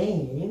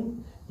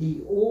and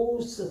the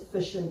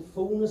all-sufficient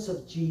fullness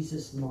of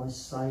Jesus, my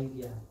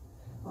Saviour.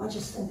 I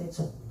just think that's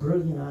a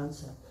brilliant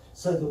answer.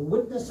 So the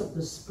witness of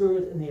the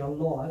Spirit in our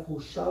life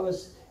will show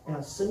us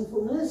our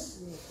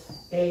sinfulness,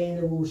 and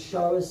it will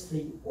show us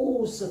the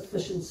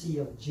all-sufficiency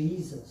of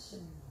Jesus.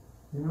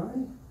 You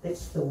know,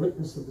 that's the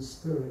witness of the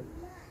Spirit.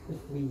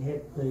 If we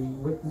have the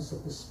witness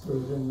of the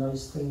Spirit, and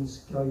those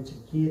things go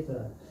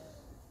together.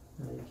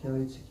 They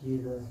go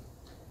together.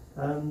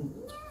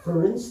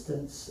 For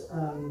instance,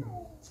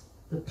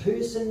 the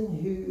person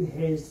who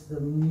has the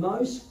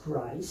most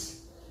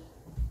grace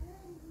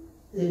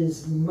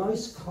is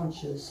most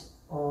conscious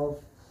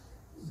of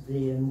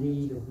their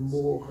need of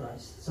more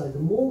grace. So the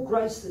more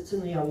grace that's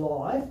in our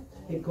life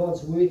that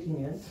God's working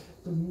in,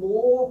 the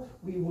more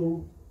we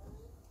will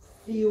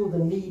feel the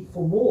need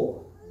for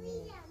more.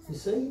 You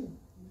see?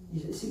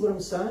 You see what I'm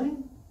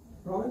saying?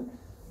 Right?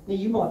 Now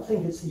you might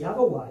think it's the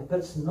other way, but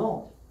it's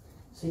not.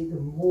 See, the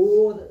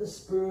more that the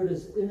Spirit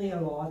is in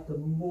our life, the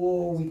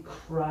more we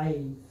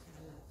crave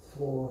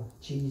for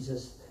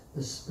Jesus,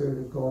 the Spirit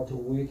of God, to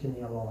work in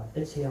our life.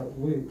 That's how it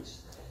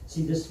works.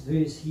 See this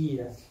verse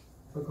here,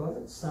 forgot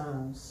it,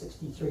 Psalm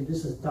 63.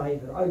 This is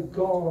David. Oh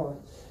God,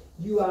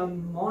 you are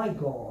my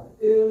God.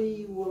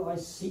 Early will I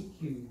seek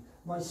you.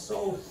 My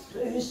soul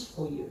thirsts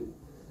for you.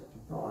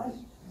 Right?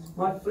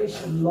 My flesh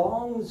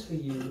longs for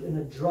you in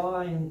a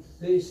dry and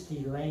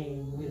thirsty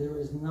land where there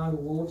is no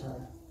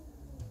water.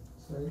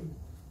 See?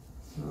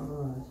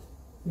 Alright.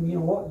 You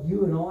know what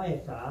you and I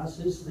have to ask,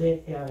 is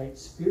that our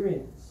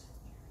experience?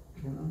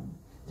 You know?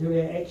 Do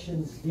our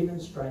actions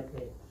demonstrate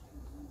that?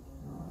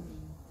 Right.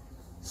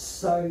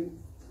 So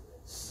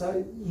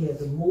yeah,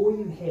 the more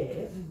you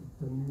have,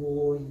 the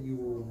more you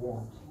will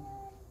want.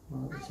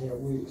 Right? That's how it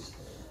works.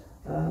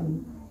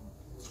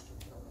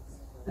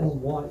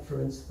 And white,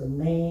 for instance, the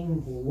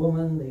man or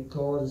woman that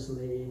God is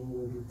leading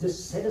will be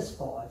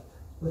dissatisfied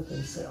with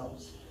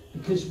themselves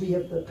because we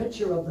have the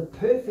picture of the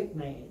perfect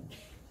man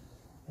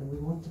and we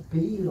want to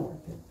be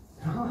like it.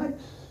 Right?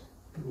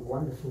 It would be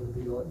wonderful to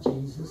be like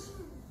Jesus.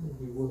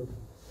 We would.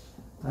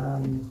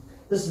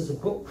 This is a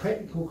book,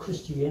 Practical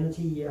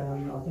Christianity.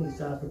 I think it's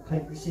Arthur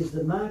Pink. It says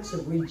the marks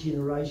of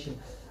regeneration: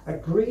 a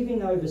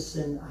grieving over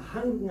sin, a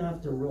hungering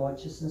after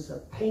righteousness, a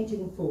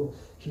panting for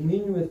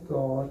communion with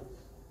God,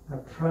 a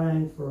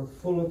praying for a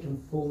fuller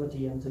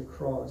conformity unto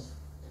Christ.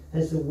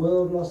 Has the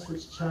world lost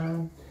its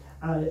charm?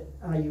 Are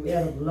you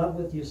out of love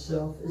with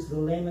yourself? Is the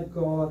Lamb of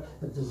God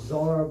a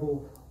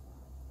desirable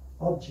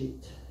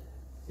object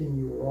in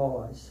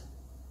your eyes?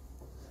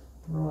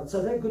 Right,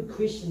 so they're good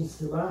questions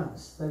to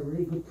ask. They're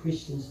really good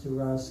questions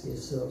to ask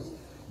ourselves.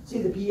 See,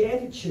 the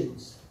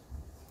Beatitudes,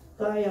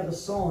 they are the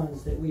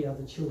signs that we are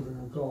the children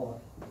of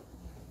God.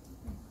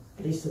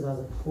 Blessed are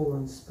the poor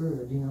in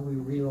spirit. You know, we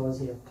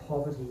realise our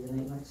poverty, and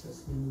that makes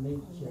us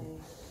meek.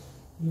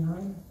 You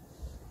know,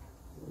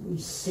 we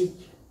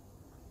seek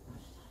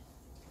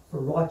for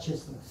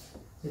righteousness.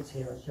 That's how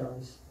it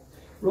goes.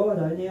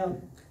 Righto, now,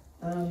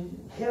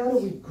 how do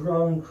we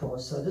grow in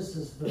Christ? So this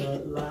is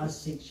the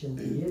last section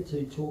here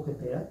to talk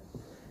about.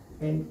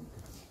 And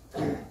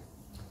if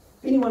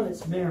anyone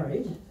that's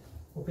married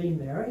or been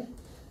married,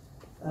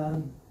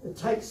 it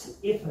takes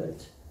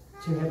effort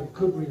to have a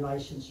good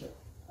relationship.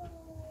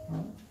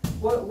 Right?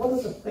 What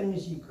are the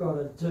things you've got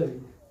to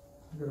do?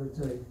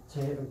 To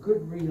have a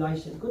good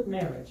relation, good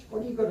marriage.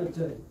 What do you got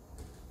to do?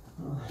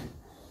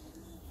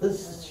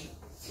 There's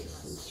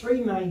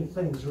three main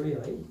things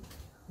really.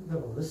 You've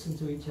got to listen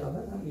to each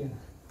other, don't you?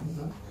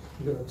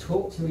 You've got to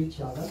talk to each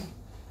other,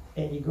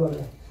 and you've got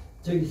to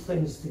do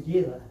things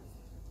together.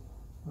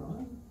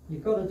 Right?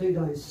 You've got to do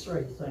those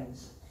three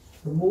things.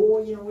 The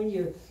more, you know, when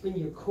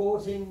you're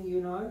courting,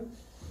 you know,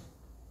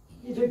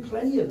 you do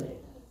plenty of that.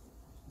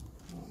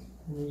 Right?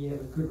 And then you have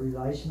a good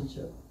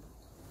relationship,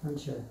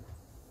 don't you?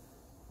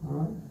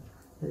 Right?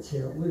 That's how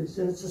it works.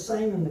 And it's the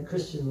same in the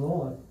Christian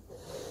life.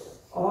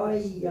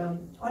 I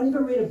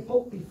never read a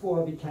book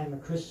before I became a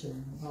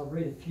Christian. I've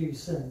read a few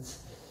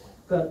since.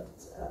 But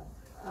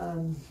I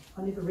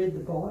never read the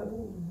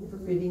Bible, never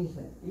read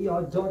anything. Yeah,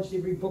 I dodged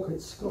every book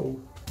at school.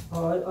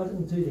 I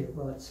didn't do that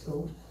well at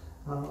school.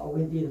 I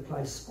went there to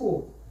play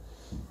sport.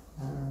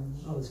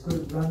 I was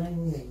good at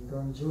running, and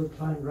I enjoyed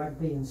playing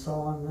rugby and so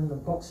on, and the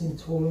boxing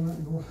tournament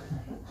and all.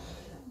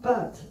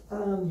 But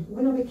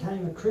when I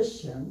became a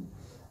Christian,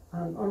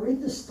 I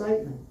read this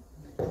statement,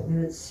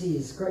 and it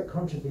says, great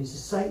controversy,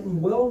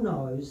 Satan well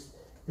knows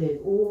that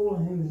all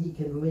whom he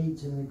can lead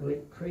to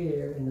neglect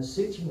prayer and the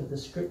searching of the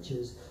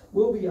scriptures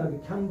will be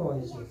overcome by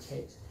his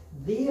attacks.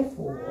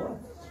 Therefore,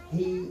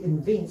 he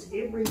invents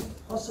every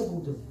possible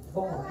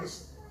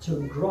device to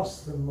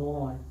engross the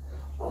mind.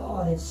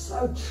 Oh, that's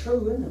so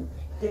true, isn't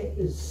it?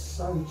 That is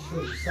so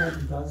true.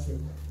 Satan does that.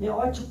 Now,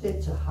 I took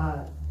that to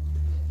heart.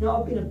 Now,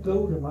 I've been a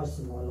builder most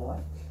of my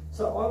life,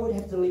 so I would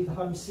have to leave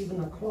home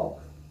 7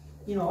 o'clock.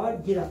 You know,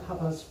 I'd get up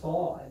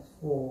 5:30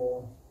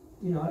 or,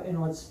 you know, and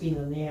I'd spend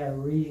an hour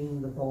reading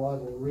the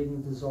Bible,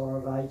 reading Desire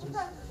of Ages,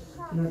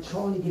 you know,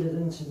 trying to get it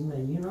into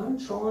me, you know,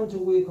 trying to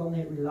work on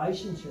that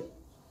relationship.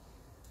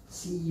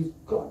 See,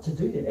 you've got to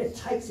do that. It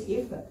takes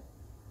effort,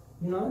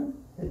 you know.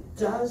 It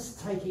does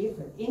take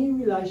effort. Any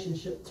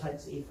relationship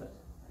takes effort.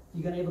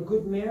 You're going to have a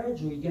good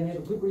marriage, or you're going to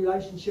have a good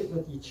relationship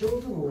with your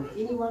children or with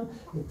anyone,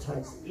 it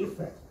takes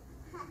effort.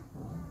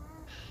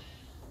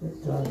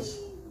 It does.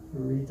 It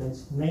really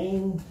does.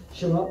 Man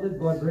shall not live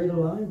by bread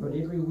alone, but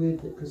every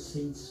word that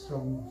proceeds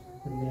from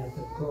the mouth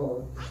of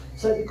God.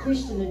 So the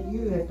question that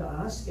you have to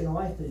ask, and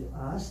I have to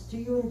ask, do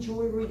you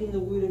enjoy reading the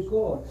Word of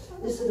God?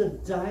 Is it a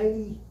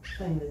daily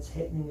thing that's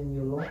happening in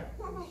your life?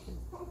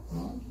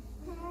 Right?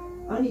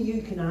 Only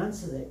you can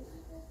answer that.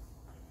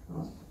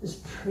 Right? Is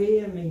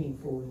prayer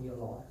meaningful in your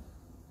life?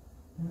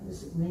 You know,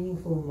 is it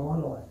meaningful in my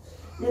life?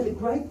 Now the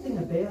great thing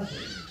about it,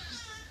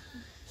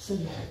 so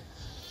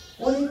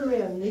whatever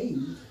our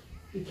need,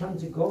 we come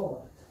to God.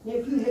 Now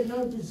if you have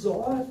no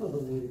desire for the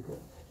Word of God,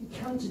 you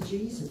come to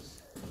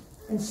Jesus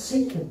and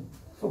seek Him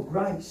for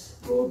grace.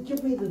 Lord,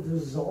 give me the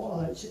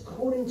desire. It's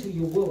according to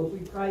your will. If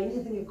we pray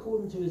anything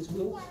according to His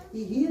will,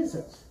 He hears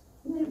us.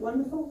 Isn't that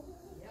wonderful?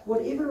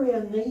 Whatever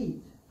our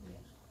need,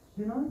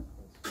 you know?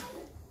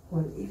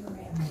 Whatever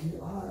our need.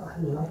 Oh, I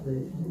love that,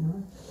 you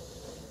know?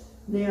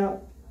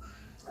 Now,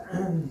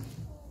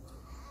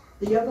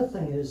 the other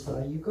thing is,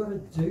 though, you've got to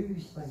do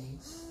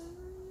things.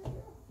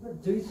 You've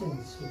got to do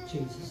things with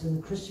Jesus. In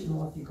the Christian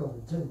life, you've got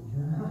to do,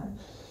 you know?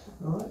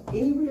 Right?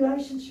 Any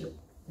relationship,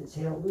 that's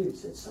how it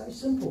works. It's so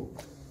simple.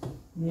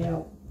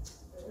 Now,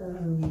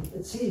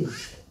 it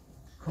says,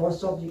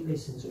 Christ's object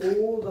lessons,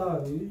 all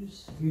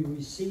those who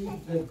receive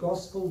the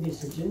gospel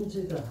message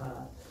into the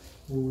heart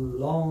will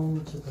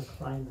long to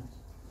proclaim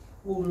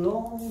it. Will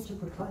long to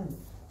proclaim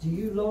it. Do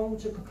you long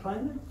to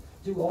proclaim it?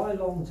 Do I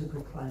long to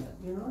proclaim it?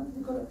 You know,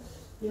 we've got to,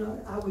 you know,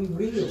 are we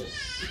real?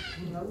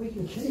 You know, we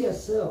can kid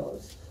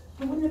ourselves,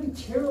 but wouldn't it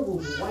be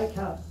terrible to wake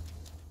up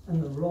in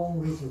the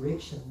wrong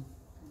resurrection?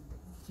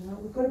 You know,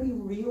 we've got to be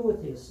real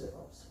with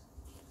ourselves.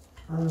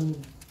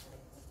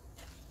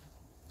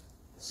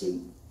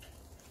 See,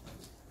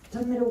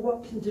 doesn't matter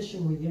what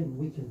condition we're in,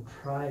 we can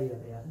pray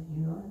about it,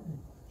 you know.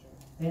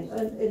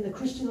 And the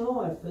Christian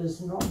life is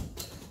not,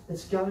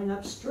 it's going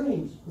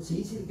upstream. It's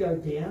easy to go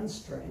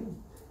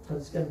downstream, but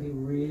it's going to be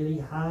really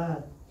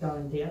hard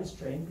going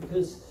downstream,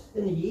 because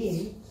in the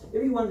end,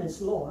 everyone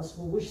that's lost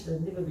will wish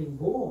they'd never been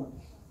born.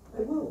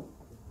 They will.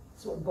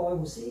 That's what the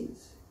Bible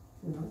says,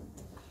 you know.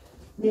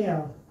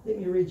 Now, let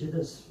me read you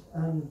this.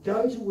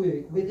 Go to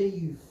work, whether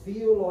you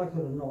feel like it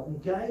or not.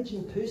 Engage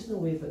in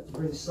personal effort to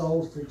bring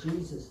souls to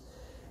Jesus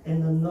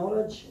and the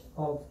knowledge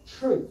of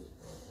truth.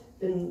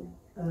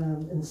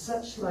 In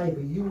such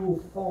labour, you will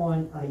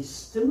find a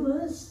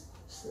stimulus,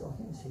 I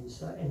think it's how you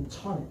say, and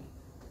tonic.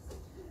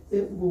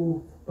 It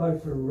will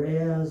both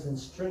arouse and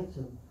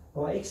strengthen.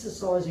 By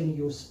exercising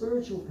your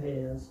spiritual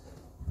powers,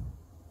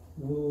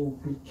 will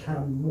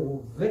become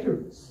more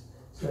vigorous,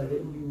 so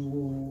that you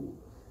will,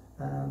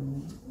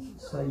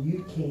 so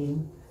you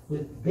can,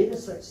 with better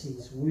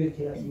success, work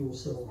out your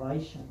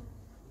salvation.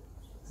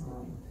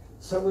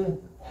 So we're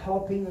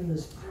helping in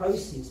this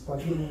process by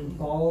getting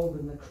involved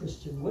in the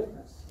Christian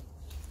witness.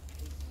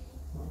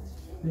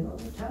 You know,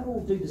 we can't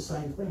all do the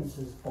same things.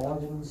 There's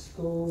Bible in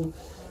school.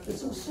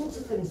 There's all sorts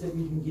of things that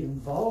we can get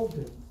involved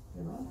in,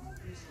 you know.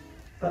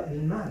 But we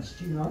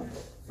must, you know.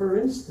 For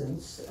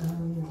instance,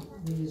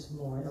 there's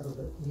my other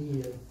bit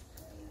here.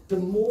 The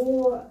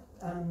more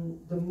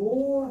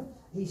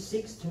he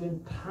seeks to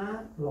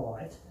impart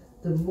light,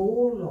 the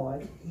more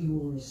light he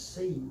will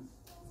receive.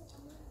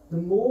 The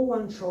more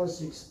one tries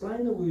to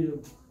explain the word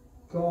of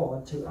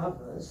God to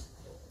others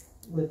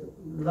with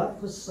love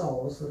for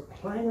souls, the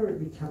plainer it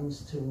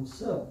becomes to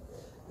himself.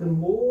 The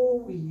more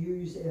we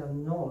use our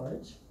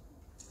knowledge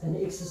and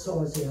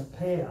exercise our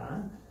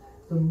power,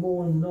 the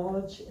more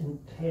knowledge and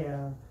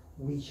power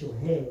we shall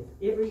have.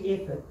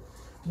 Every effort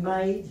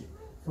made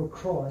for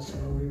Christ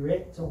will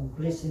react on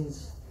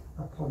blessings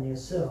upon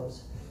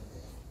ourselves.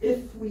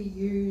 If we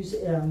use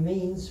our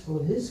means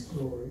for his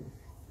glory,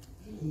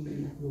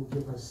 he will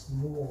give us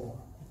more.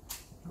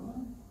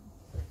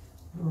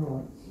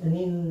 Alright, and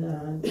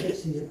in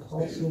Acts of the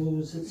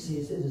Apostles, it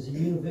says it is a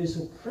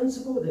universal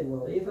principle that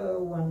wherever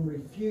one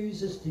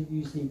refuses to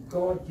use their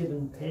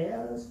God-given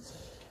powers,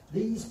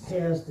 these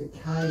powers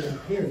decay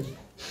and perish.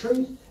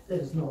 Truth that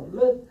is not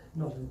lived,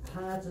 not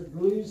imparted,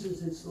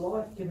 loses its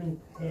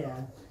life-giving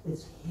power,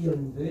 its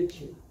healing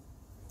virtue.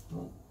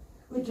 Right?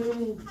 We're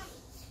doing,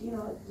 you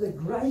know, the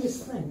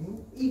greatest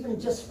thing, even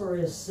just for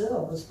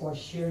ourselves, by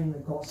sharing the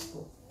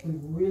gospel. We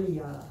really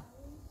are.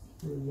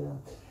 Really are.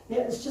 Now,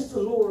 it's just a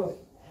law of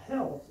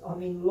health. I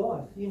mean,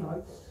 life, you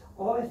know.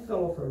 I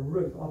fell off a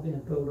roof. I've been a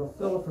builder. I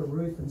fell off a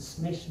roof and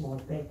smashed my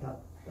back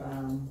up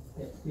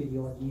about 30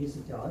 odd years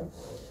ago.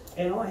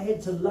 And I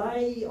had to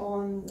lay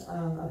on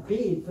a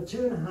bed for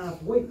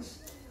 2.5 weeks.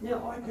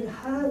 Now, I could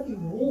hardly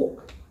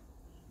walk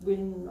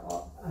when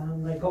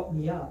they got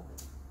me up.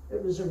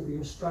 It was a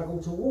real struggle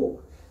to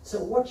walk.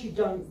 So what you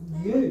don't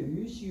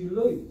use, you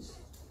lose.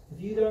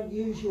 If you don't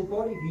use your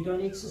body, if you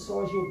don't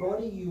exercise your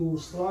body, you will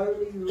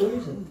slowly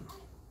lose it.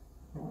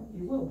 Right?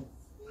 You will.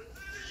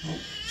 Right?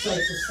 So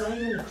it's the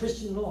same in the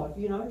Christian life,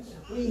 you know.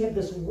 We have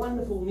this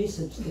wonderful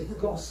message, the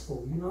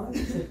gospel, you know,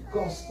 the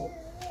gospel.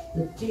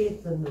 The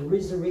death and the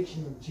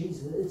resurrection of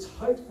Jesus. It's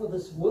hope for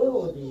this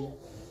world there.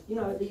 You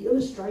know, the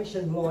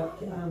illustration like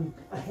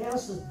a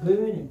house is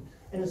burning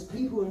and there's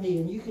people in there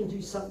and you can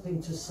do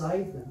something to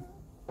save them.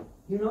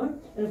 You know?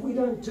 And if we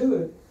don't do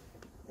it,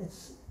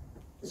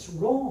 it's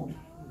wrong.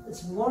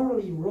 It's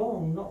morally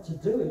wrong not to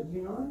do it,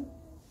 you know?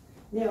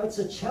 Now, it's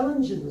a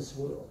challenge in this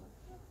world.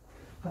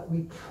 But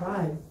we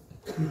pray.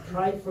 We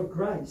pray for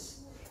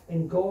grace.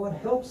 And God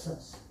helps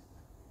us.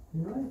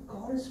 You know?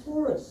 God is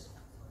for us.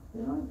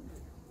 You know?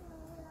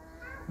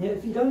 Now,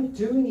 if you don't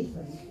do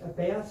anything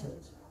about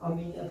it, I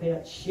mean,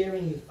 about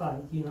sharing your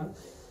faith, you know,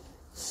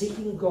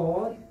 seeking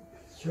God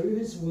through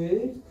his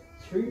word,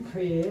 through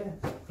prayer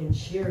and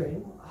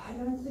sharing, I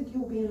don't think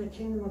you'll be in the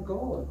kingdom of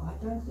God. I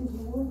don't think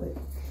you will be.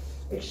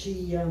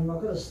 Actually, I've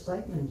got a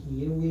statement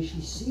here where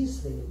she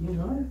says that, you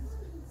know.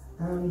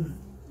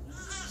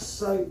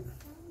 So,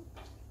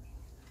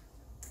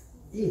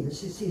 yeah,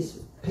 she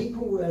says,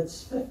 people,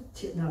 it's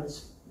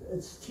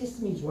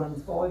Testimonies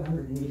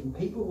 1:511.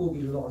 People will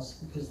be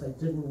lost because they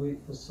didn't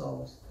work for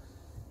souls.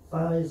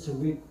 Failure to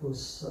work for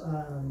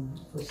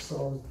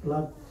souls,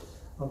 blood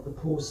of the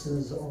poor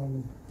sinners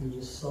on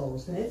their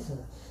souls. Now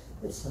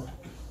that's a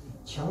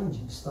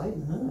challenging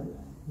statement, isn't it?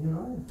 You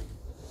know,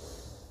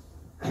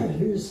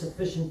 who is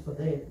sufficient for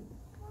that?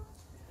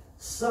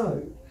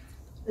 So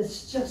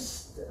it's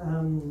just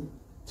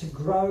to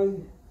grow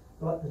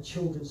like the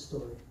children's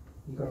story.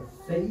 You've got to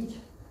feed,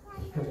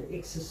 you've got to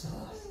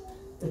exercise.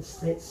 It's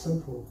that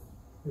simple.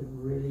 It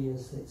really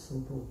is that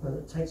simple, but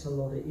it takes a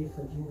lot of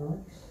effort, you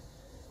know.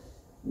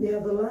 Now,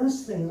 the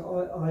last thing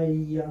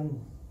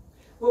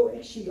well,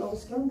 actually, I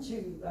was going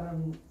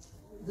to,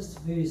 this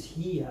verse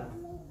here,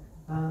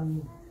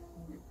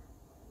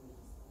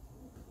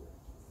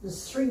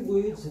 there's 3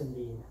 words in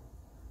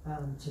there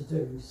to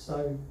do.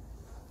 So,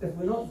 if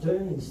we're not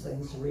doing these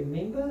things,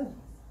 remember,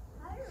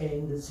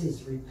 and it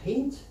says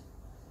repent,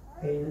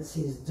 and it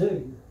says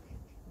do.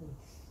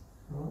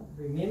 Right?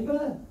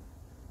 Remember,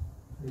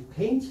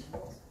 repent,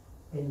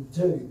 and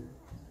do.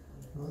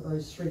 Right?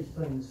 Those 3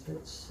 things,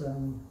 that's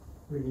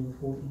really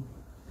important.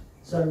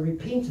 So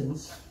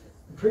repentance,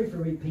 the proof of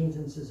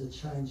repentance is a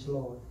changed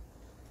life.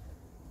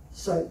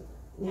 So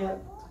now,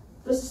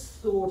 this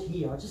thought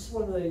here, I just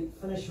want to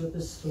finish with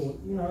this thought.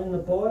 You know, in the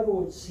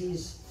Bible it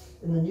says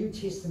in the New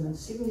Testament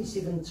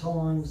 77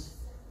 times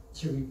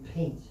to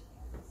repent.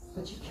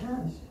 But you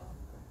can't.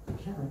 You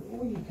can't.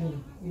 Or you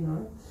can, you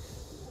know.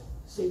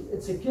 See,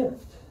 it's a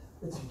gift.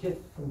 It's a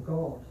gift from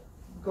God.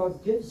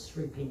 God gives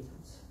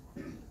repentance.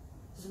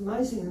 It's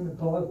amazing in the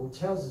Bible, it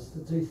tells us to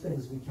do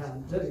things we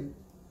can't do.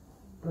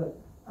 But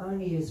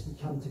only as we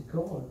come to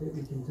God that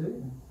we can do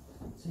them.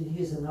 So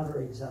here's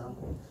another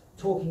example.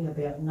 Talking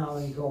about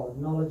knowing God,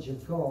 knowledge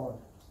of God.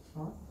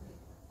 Right?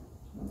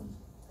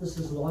 This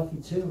is life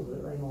eternal,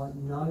 that they might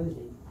know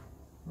thee.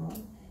 Right?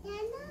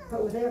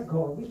 But without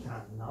God, we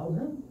can't know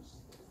him.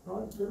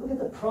 Right? But look at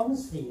the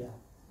promise there.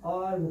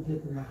 I will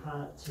give them a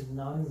heart to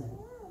know me,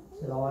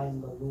 that I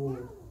am the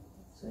Lord.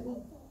 See?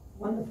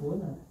 Wonderful,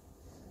 isn't it?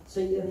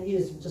 See, and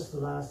here's just the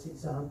last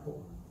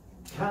example.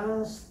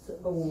 Cast,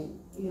 or,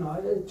 you know,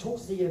 it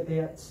talks there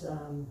about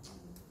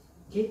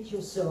get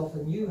yourself a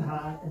new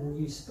heart and a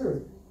new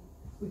spirit.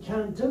 We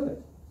can't do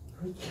it.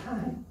 We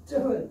can't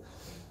do it.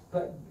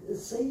 But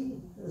see,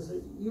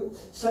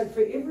 so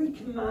for every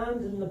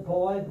command in the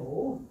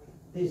Bible,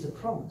 there's a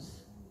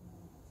promise.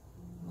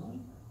 Right?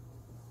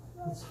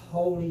 It's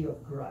wholly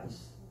of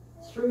grace,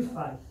 through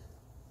faith,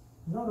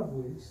 not of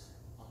works,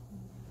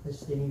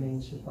 lest any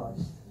man should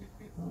boast.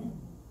 Right?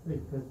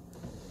 Very good.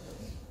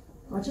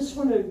 I just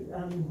want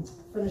to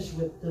finish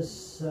with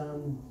this.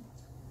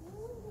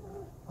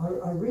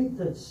 I read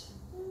this.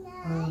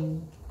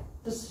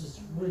 This is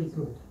really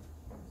good.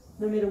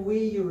 No matter where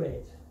you're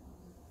at,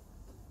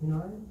 you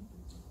know,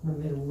 no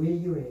matter where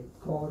you're at,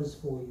 God is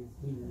for you.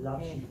 He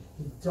loves you.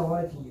 He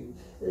died for you.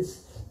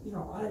 It's, you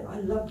know, I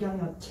love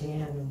going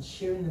uptown and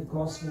sharing the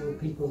gospel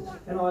with people.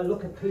 And I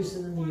look a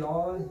person in the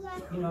eye,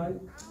 you know,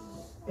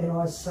 and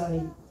I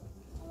say,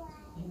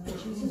 you know,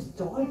 Jesus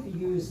died for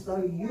you as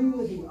though you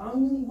were the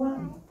only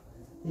one.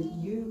 That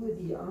you were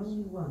the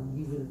only one.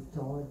 He would have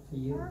died for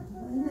you.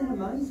 Isn't that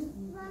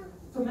amazing?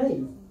 For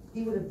me,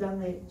 he would have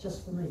done that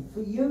just for me. For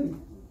you.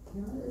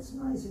 You know, it's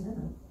amazing, isn't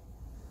it?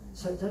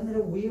 So it doesn't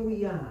matter where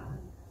we are,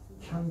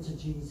 come to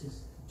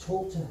Jesus.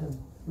 Talk to him.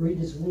 Read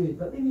his word.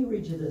 But let me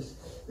read you this.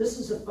 This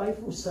is a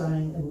faithful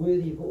saying and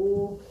worthy of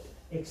all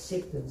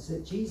acceptance,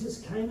 that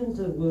Jesus came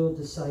into the world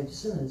to save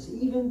sinners.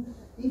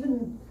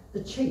 Even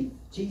the chief,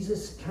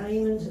 Jesus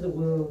came into the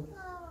world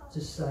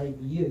to save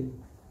you.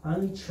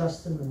 Only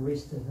trust him and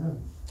rest in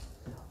him.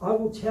 I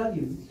will tell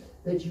you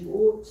that you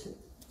ought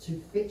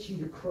to fetch you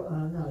to Christ.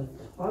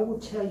 I will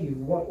tell you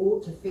what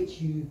ought to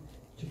fetch you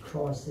to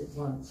Christ at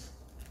once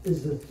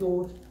is the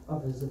thought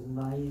of his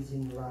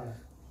amazing love.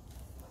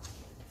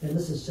 And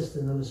this is just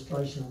an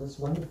illustration of this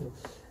wonderful.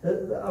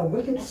 A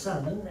wicked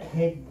son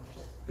had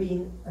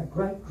been a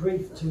great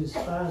grief to his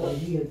father.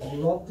 He had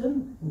robbed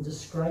him and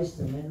disgraced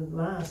him, and at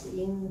last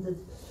ended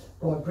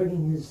by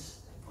bringing his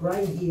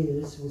grey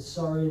hairs with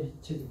sorrow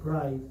to the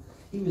grave.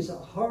 He was a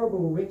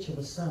horrible wretch of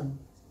a son.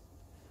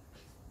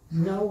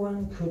 No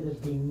one could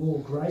have been more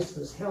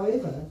graceless.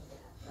 However,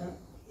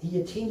 he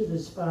attended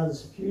his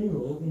father's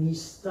funeral and he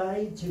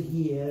stayed to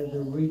hear the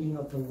reading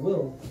of the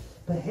will.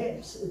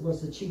 Perhaps it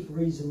was the chief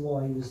reason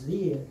why he was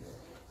there.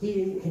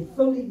 He had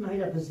fully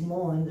made up his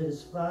mind that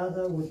his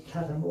father would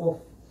cut him off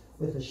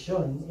with a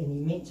shilling, and he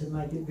meant to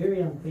make it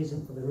very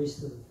unpleasant for the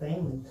rest of the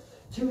family.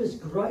 To his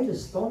great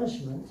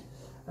astonishment,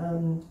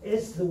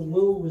 as the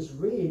will was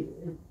read,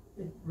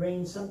 it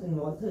ran something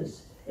like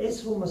this.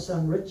 As for my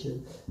son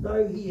Richard,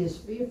 though he has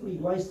fearfully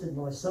wasted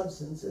my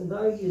substance, and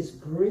though he has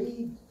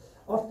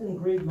often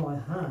grieved my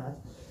heart,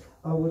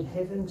 I would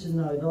have him to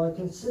know that I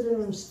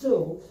consider him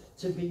still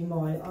to be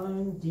my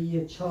own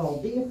dear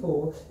child.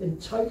 Therefore, in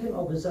token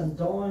of his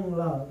undying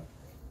love,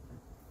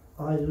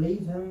 I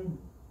leave him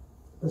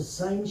the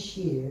same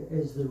share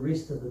as the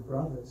rest of the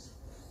brothers.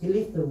 He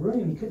left the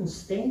room. He couldn't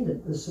stand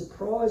it. The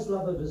surprised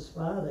love of his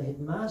father had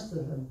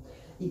mastered him.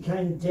 He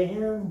came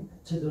down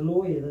to the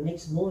lawyer the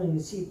next morning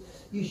and said,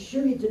 "You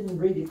surely didn't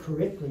read it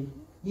correctly."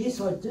 "Yes,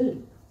 I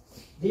did.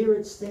 There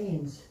it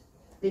stands."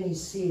 Then he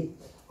said,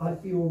 "I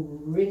feel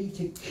ready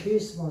to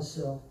curse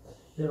myself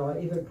that I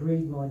ever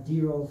grieved my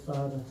dear old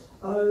father.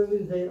 Oh,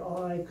 that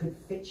I could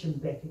fetch him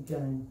back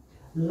again."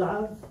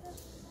 Love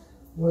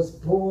was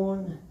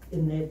born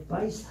in that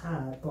base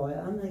heart by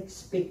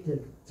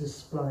unexpected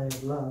display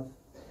of love.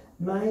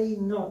 May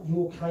not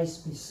your case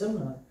be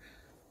similar?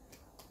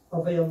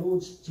 Of our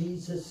Lord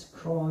Jesus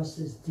Christ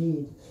is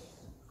dead,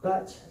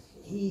 but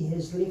he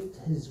has left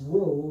his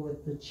will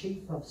with the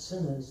chief of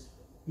sinners,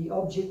 the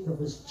object of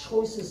his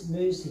choicest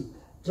mercy.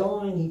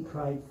 Dying, he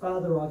prayed,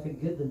 "Father, I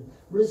forgive them."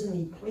 Risen,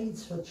 he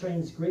pleads for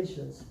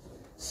transgressors.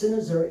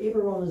 Sinners are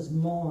ever on his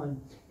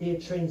mind. Their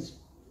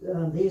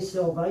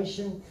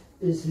salvation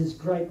is his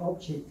great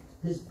object.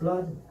 His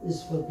blood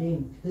is for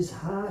them. His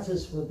heart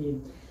is for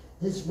them.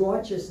 His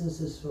righteousness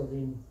is for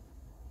them.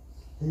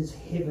 His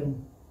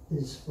heaven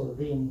is for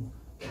them.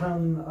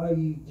 Come, O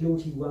you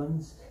guilty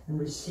ones, and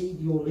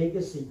receive your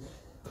legacy.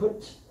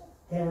 Put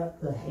out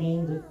the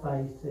hand of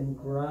faith and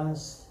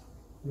grasp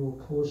your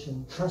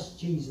portion. Trust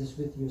Jesus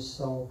with your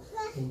soul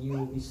and you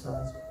will be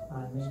saved.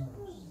 Amen.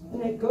 Isn't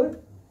that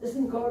good?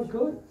 Isn't God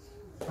good?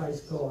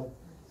 Praise God.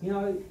 You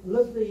know,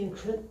 live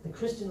the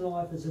Christian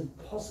life is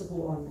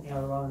impossible on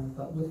our own,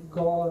 but with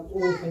God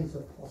all things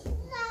are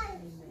possible.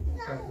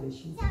 God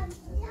bless you.